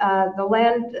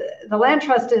 The land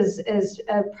trust is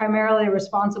primarily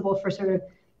responsible for sort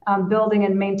of building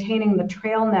and maintaining the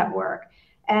trail network.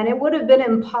 And it would have been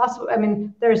impossible. I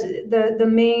mean, there's the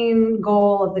main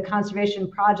goal of the conservation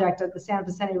project of the San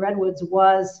Vicente Redwoods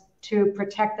was to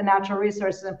protect the natural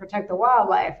resources and protect the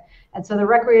wildlife. And so the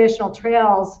recreational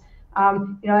trails,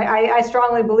 I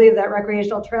strongly believe that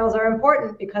recreational trails are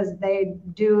important because they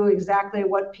do exactly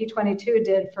what P22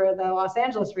 did for the Los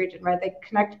Angeles region, right? They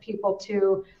connect people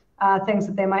to things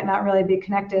that they might not really be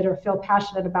connected or feel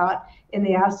passionate about in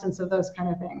the absence of those kind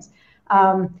of things.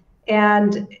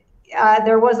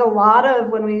 There was a lot of,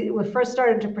 when we first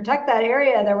started to protect that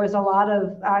area, there was a lot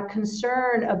of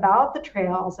concern about the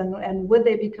trails and would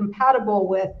they be compatible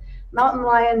with mountain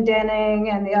lion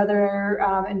denning and the other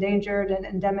endangered and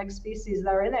endemic species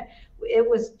that are in there. It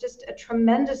was just a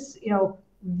tremendous,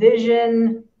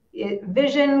 vision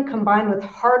combined with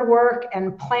hard work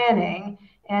and planning.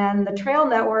 And the trail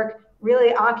network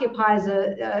really occupies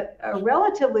a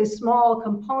relatively small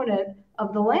component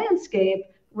of the landscape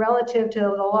relative to the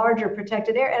larger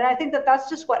protected area. And I think that that's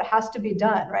just what has to be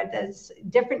done, right? That's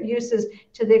different uses,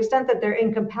 to the extent that they're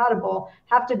incompatible,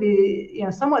 have to be,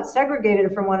 somewhat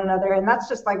segregated from one another. And that's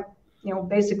just like,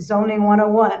 basic zoning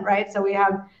 101, right? So we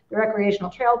have the recreational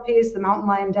trail piece, the mountain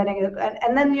lion denning,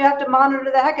 and then you have to monitor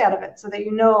the heck out of it so that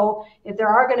if there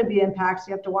are going to be impacts,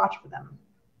 you have to watch for them.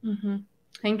 Mm-hmm.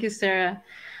 Thank you, Sarah.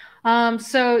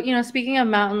 So, speaking of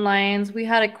mountain lions, we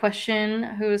had a question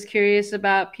who was curious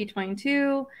about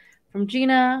P22 from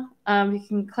Gina. You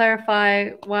can clarify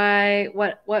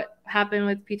what happened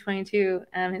with P22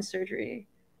 and his surgery.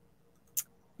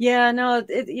 Yeah, no,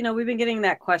 we've been getting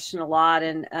that question a lot.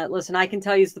 And listen, I can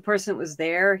tell you as the person that was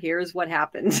there, here's what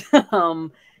happened.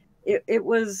 It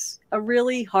was a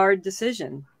really hard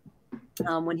decision.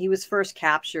 When he was first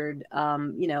captured,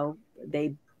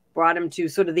 they brought him to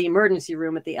sort of the emergency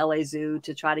room at the LA Zoo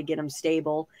to try to get him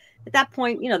stable. At that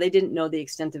point, they didn't know the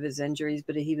extent of his injuries,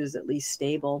 but he was at least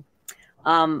stable.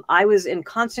 I was in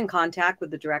constant contact with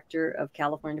the director of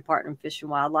California Department of Fish and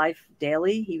Wildlife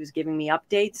daily. He was giving me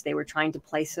updates. They were trying to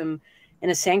place him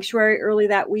in a sanctuary early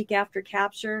that week after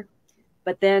capture,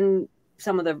 but then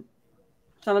some of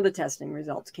the testing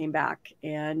results came back,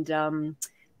 and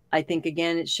I think,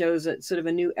 again, it shows sort of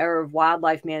a new era of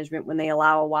wildlife management when they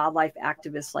allow a wildlife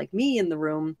activist like me in the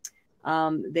room.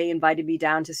 They invited me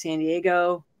down to San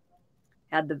Diego,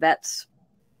 had the vets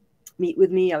meet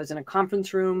with me. I was in a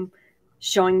conference room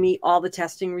showing me all the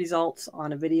testing results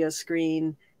on a video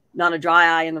screen, not a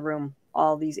dry eye in the room.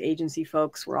 All these agency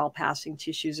folks were all passing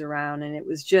tissues around, and it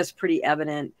was just pretty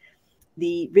evident.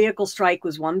 The vehicle strike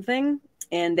was one thing.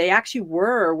 And they actually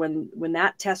were, when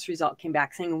that test result came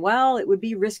back, saying, well, it would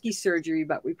be risky surgery,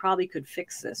 but we probably could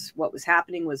fix this. What was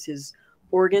happening was his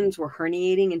organs were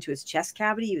herniating into his chest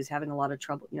cavity. He was having a lot of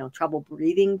trouble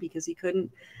breathing because he couldn't.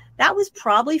 That was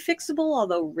probably fixable,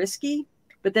 although risky.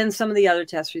 But then some of the other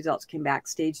test results came back.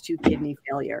 Stage 2 kidney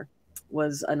failure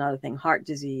was another thing, heart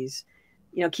disease.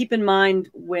 Keep in mind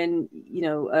when,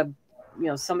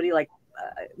 somebody like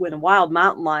when a wild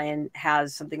mountain lion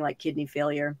has something like kidney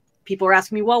failure, people are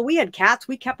asking me, well, we had cats.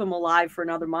 We kept them alive for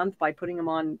another month by putting them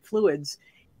on fluids.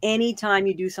 Anytime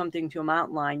you do something to a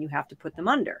mountain lion, you have to put them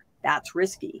under. That's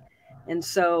risky. And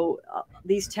so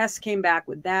these tests came back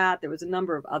with that. There was a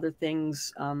number of other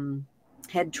things,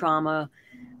 head trauma.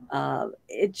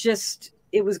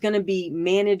 It was going to be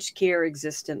managed care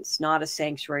existence, not a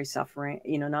sanctuary suffering,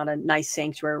 not a nice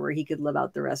sanctuary where he could live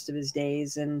out the rest of his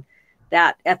days. And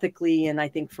that ethically, and I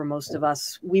think for most of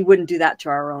us, we wouldn't do that to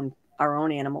our own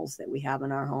animals that we have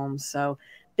in our homes. So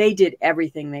they did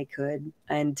everything they could.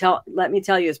 And let me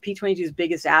tell you, as P22's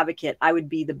biggest advocate, I would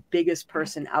be the biggest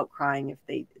person outcrying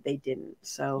if they didn't.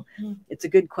 So It's a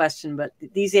good question, but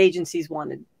these agencies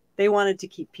wanted to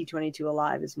keep P22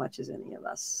 alive as much as any of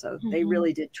us. So they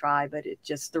really did try, but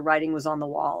the writing was on the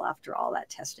wall after all that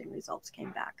testing results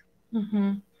came back.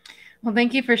 Well,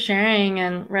 thank you for sharing,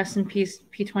 and rest in peace,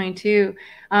 P22.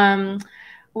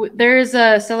 There's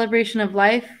a celebration of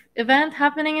life event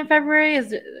happening in February.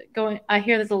 I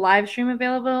hear there's a live stream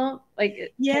available. Can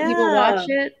people watch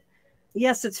it?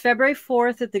 Yes, it's February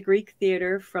 4th at the Greek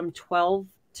Theater from 12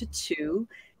 to 2,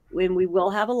 when we will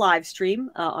have a live stream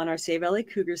on our Save LA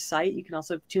Cougars site. You can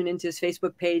also tune into his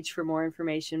Facebook page for more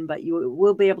information, but you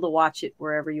will be able to watch it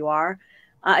wherever you are.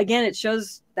 Again, it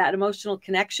shows that emotional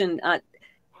connection.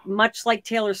 Much like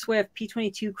Taylor Swift,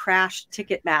 P22 crashed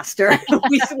Ticketmaster.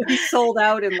 we sold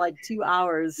out in like 2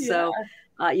 hours. Yeah. So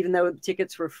even though the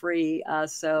tickets were free.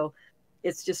 So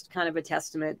it's just kind of a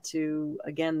testament to,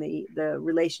 again, the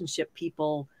relationship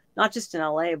people, not just in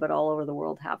LA, but all over the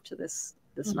world have to this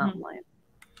mountain lion.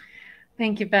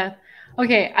 Thank you, Beth.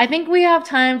 Okay, I think we have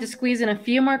time to squeeze in a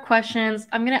few more questions.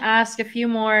 I'm going to ask a few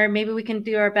more. Maybe we can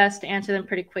do our best to answer them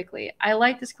pretty quickly. I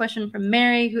like this question from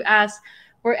Mary, who asks,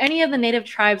 were any of the native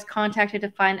tribes contacted to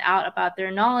find out about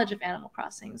their knowledge of animal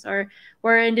crossings, or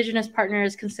were Indigenous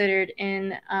partners considered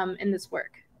in this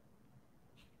work?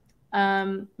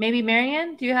 Maybe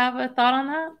Marianne, do you have a thought on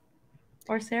that?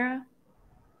 Or Sarah?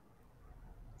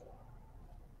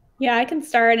 Yeah, I can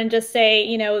start and just say,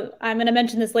 you know, I'm going to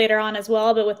mention this later on as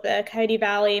well, but with the Coyote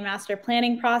Valley master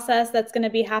planning process that's going to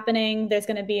be happening, there's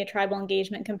going to be a tribal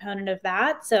engagement component of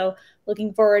that. So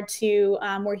looking forward to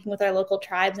working with our local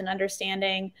tribes and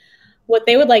understanding what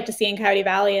they would like to see in Coyote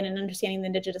Valley and understanding the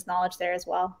Indigenous knowledge there as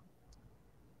well.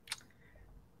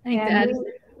 And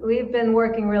we've been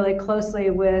working really closely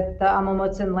with the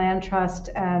Amamutsan Land Trust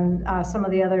and some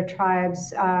of the other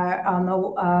tribes on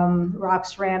the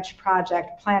Rocks Ranch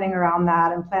project, planning around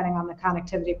that and planning on the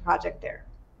connectivity project there.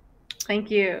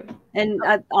 Thank you. And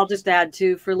I'll just add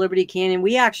too, for Liberty Canyon,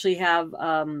 we actually have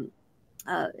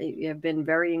been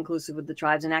very inclusive with the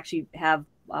tribes, and actually have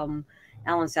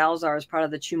Alan Salazar as part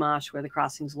of the Chumash, where the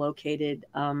crossing's located,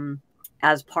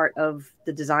 as part of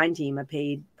the design team, a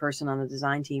paid person on the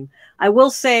design team. I will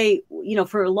say, you know,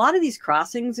 for a lot of these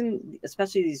crossings, and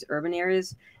especially these urban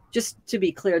areas, just to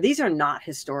be clear, these are not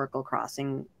historical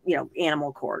crossing, you know,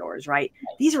 animal corridors, right?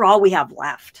 These are all we have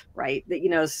left, right? That, you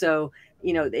know, so,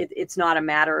 you know, it's not a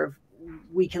matter of,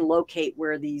 we can locate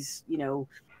where these, you know,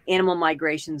 animal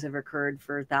migrations have occurred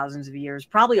for thousands of years.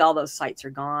 Probably all those sites are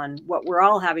gone. What we're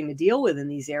all having to deal with in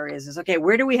these areas is, okay,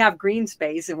 where do we have green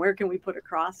space and where can we put a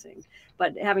crossing?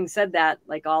 But having said that,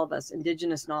 like all of us,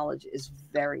 Indigenous knowledge is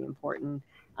very important.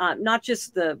 Not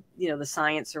just the, you know, the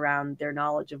science around their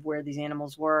knowledge of where these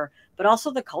animals were, but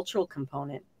also the cultural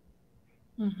component.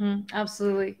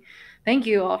 Absolutely. Thank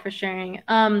you all for sharing.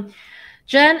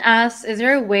 Jen asks, is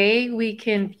there a way we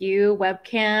can view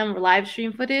webcam or live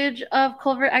stream footage of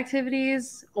culvert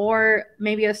activities, or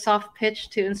maybe a soft pitch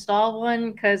to install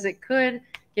one, because it could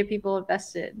get people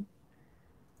invested?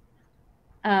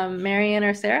 Marianne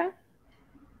or Sarah?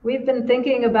 We've been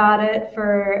thinking about it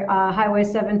for Highway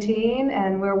 17,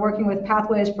 and we're working with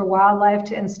Pathways for Wildlife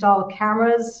to install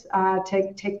cameras,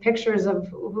 take pictures of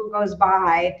who goes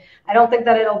by. I don't think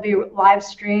that it'll be live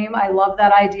stream. I love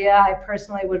that idea. I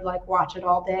personally would like watch it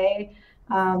all day,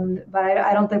 but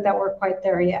I don't think that we're quite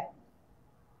there yet.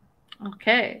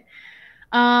 Okay.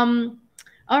 All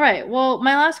right. Well,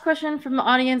 my last question from the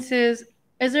audience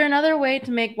is there another way to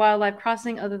make wildlife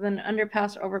crossing other than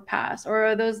underpass or overpass? Or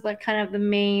are those like kind of the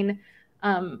main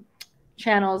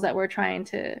channels that we're trying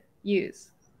to use?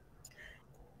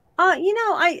 You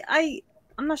know,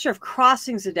 I'm not sure if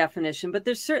crossing's a definition, but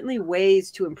there's certainly ways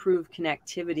to improve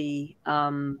connectivity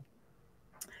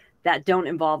that don't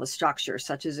involve a structure,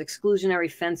 such as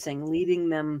exclusionary fencing, leading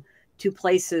them to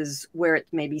places where it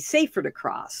may be safer to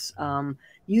cross,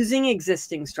 using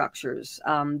existing structures.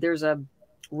 There's a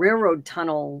railroad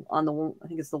tunnel on the, I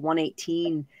think it's the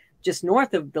 118, just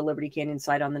north of the Liberty Canyon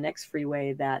site on the next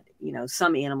freeway that, you know,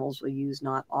 some animals will use,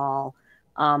 not all.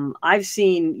 I've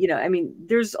seen, you know, I mean,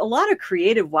 there's a lot of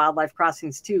creative wildlife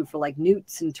crossings too, for like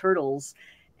newts and turtles.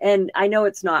 And I know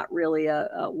it's not really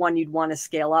a one you'd want to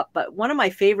scale up, but one of my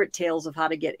favorite tales of how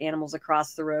to get animals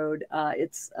across the road,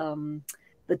 it's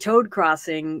the toad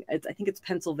crossing. I think it's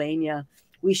Pennsylvania.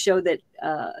 We showed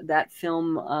that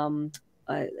film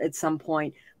at some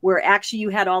point, where actually you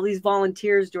had all these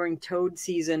volunteers during toad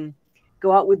season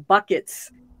go out with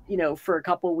buckets, you know, for a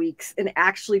couple of weeks and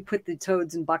actually put the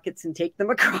toads in buckets and take them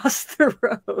across the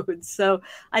road. So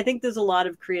I think there's a lot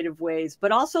of creative ways,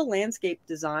 but also landscape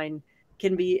design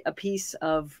can be a piece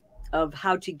of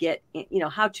how to get, you know,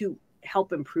 how to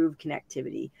help improve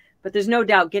connectivity. But there's no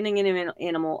doubt getting an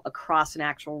animal across an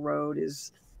actual road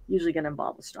is usually going to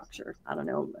involve a structure. I don't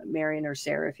know, Marianne or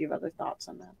Sarah, if you have other thoughts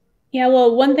on that. Yeah,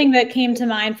 well, one thing that came to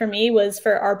mind for me was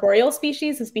for arboreal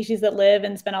species, the species that live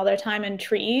and spend all their time in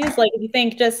trees. Like if you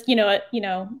think just, you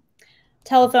know,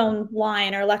 telephone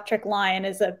line or electric line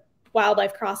is a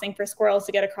wildlife crossing for squirrels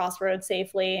to get across roads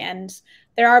safely. And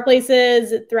there are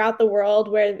places throughout the world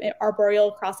where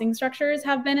arboreal crossing structures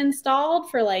have been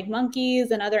installed for like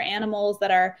monkeys and other animals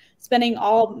that are spending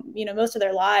all, you know, most of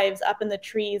their lives up in the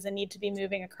trees and need to be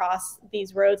moving across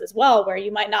these roads as well, where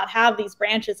you might not have these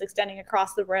branches extending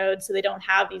across the road, so they don't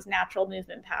have these natural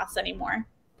movement paths anymore.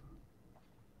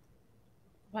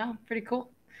 Wow, pretty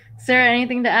cool. Sarah,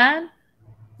 anything to add?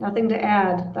 Nothing to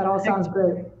add. That all sounds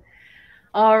great.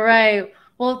 All right.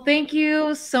 Well, thank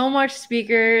you so much,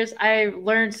 speakers. I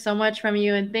learned so much from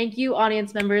you, and thank you,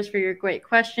 audience members, for your great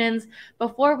questions.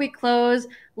 Before we close,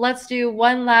 let's do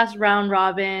one last round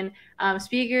robin.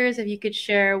 Speakers, if you could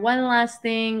share one last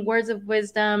thing, words of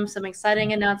wisdom, some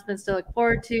exciting announcements to look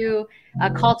forward to, a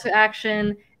call to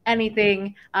action,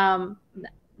 anything,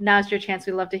 now's your chance.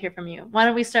 We'd love to hear from you. Why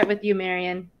don't we start with you,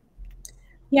 Marion?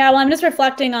 Yeah, well, I'm just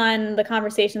reflecting on the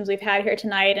conversations we've had here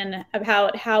tonight and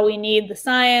about how we need the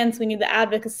science, we need the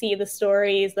advocacy, the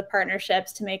stories, the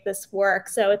partnerships to make this work.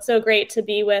 So it's so great to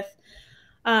be with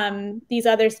these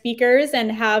other speakers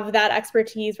and have that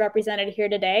expertise represented here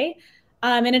today.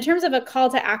 And in terms of a call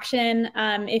to action,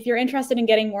 if you're interested in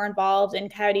getting more involved in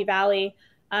Coyote Valley,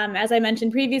 as I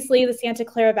mentioned previously, the Santa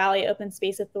Clara Valley Open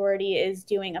Space Authority is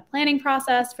doing a planning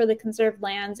process for the conserved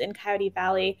lands in Coyote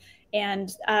Valley.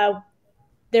 And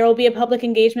there will be a public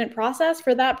engagement process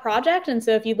for that project. And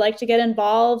so if you'd like to get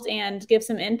involved and give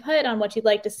some input on what you'd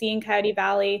like to see in Coyote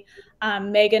Valley,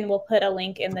 Megan will put a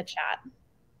link in the chat.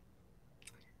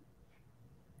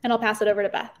 And I'll pass it over to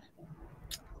Beth.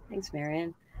 Thanks,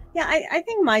 Marion. Yeah, I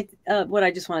think what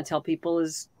I just want to tell people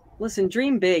is, listen,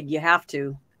 dream big. You have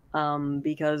to,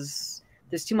 because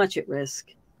there's too much at risk.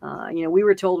 We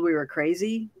were told we were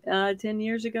crazy 10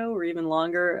 years ago or even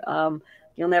longer.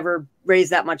 You'll never raise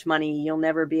that much money. You'll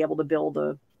never be able to build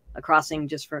a crossing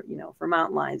just for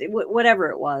mountain lions, whatever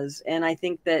it was. And I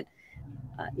think that,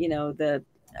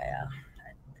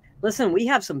 listen, we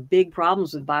have some big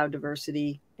problems with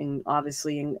biodiversity and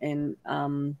obviously in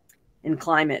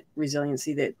climate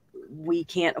resiliency that we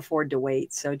can't afford to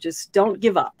wait. So just don't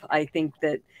give up. I think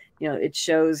that, it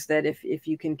shows that if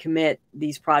you can commit,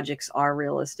 these projects are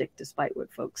realistic despite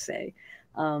what folks say.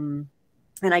 And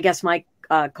I guess my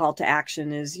call to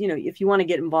action is, if you want to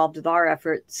get involved with our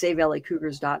effort,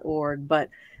 saveLAcougars.org. But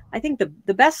I think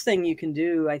the best thing you can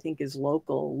do, I think, is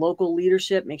local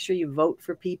leadership. Make sure you vote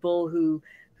for people who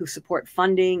support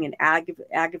funding and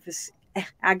advocacy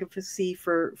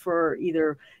for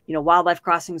either, wildlife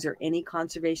crossings or any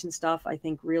conservation stuff. I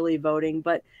think really voting,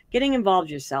 but getting involved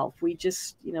yourself. We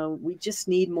just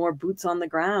need more boots on the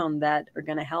ground that are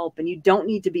going to help. And you don't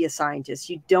need to be a scientist.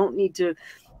 You don't need to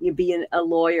be a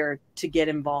lawyer to get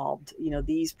involved.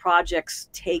 These projects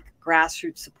take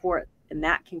grassroots support, and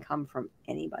that can come from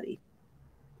anybody.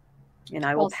 And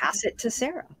I will pass it to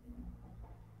Sarah.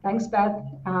 Thanks, Beth.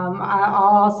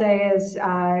 All I'll say is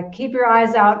keep your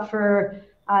eyes out for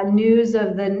news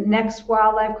of the next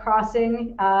wildlife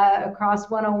crossing across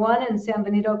 101 in San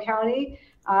Benito County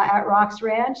at Rocks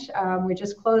Ranch. We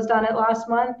just closed on it last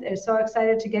month. I'm so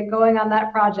excited to get going on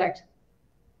that project.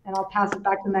 And I'll pass it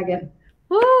back to Megan.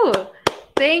 Woo!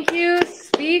 Thank you,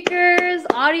 speakers,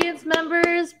 audience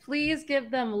members. Please give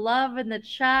them love in the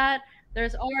chat.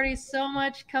 There's already so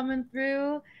much coming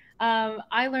through.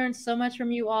 I learned so much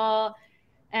from you all.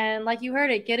 And like you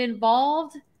heard it, get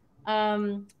involved.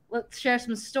 Let's share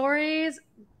some stories,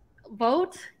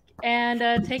 vote,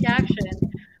 and take action.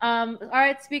 All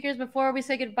right, speakers, before we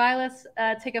say goodbye, let's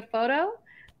take a photo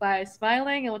by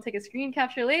smiling, and we'll take a screen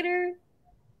capture later.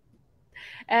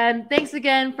 And thanks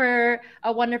again for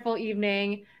a wonderful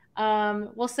evening.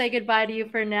 We'll say goodbye to you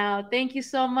for now. Thank you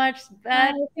so much,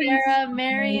 Beth, Sarah,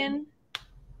 Marion.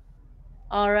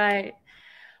 All right.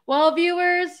 Well,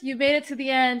 viewers, you made it to the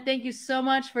end. Thank you so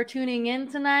much for tuning in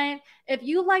tonight. If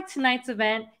you like tonight's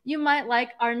event, you might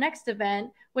like our next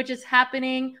event, which is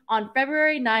happening on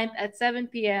February 9th at 7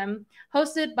 p.m.,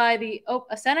 hosted by the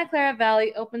Santa Clara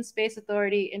Valley Open Space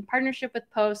Authority in partnership with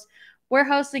Post. We're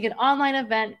hosting an online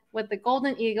event with the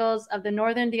Golden Eagles of the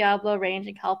Northern Diablo Range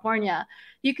in California.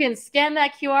 You can scan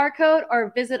that QR code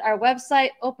or visit our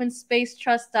website,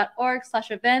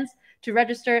 openspacetrust.org/events, to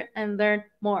register and learn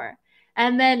more.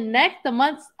 And then the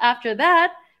months after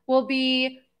that, will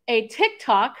be a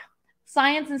TikTok,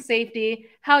 science and safety,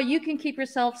 how you can keep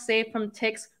yourself safe from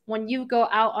ticks when you go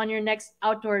out on your next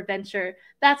outdoor adventure.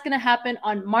 That's going to happen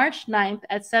on March 9th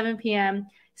at 7 p.m.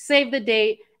 Save the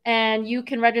date, and you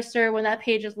can register when that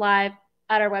page is live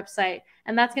at our website.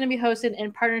 And that's going to be hosted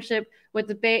in partnership with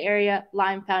the Bay Area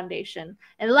Lyme Foundation.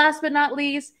 And last but not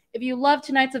least, if you love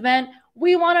tonight's event,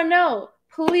 we want to know,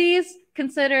 please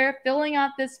consider filling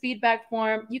out this feedback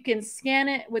form. You can scan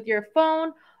it with your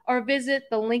phone or visit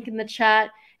the link in the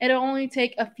chat. It'll only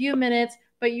take a few minutes,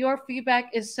 but your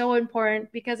feedback is so important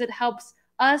because it helps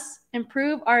us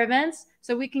improve our events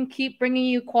so we can keep bringing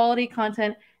you quality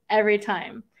content every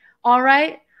time. All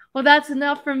right. Well, that's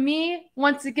enough from me.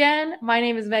 Once again, my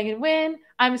name is Megan Wynn.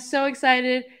 I'm so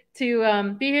excited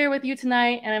to be here with you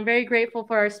tonight, and I'm very grateful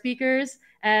for our speakers,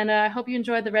 and I hope you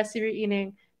enjoyed the rest of your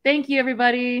evening. Thank you,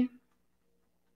 everybody.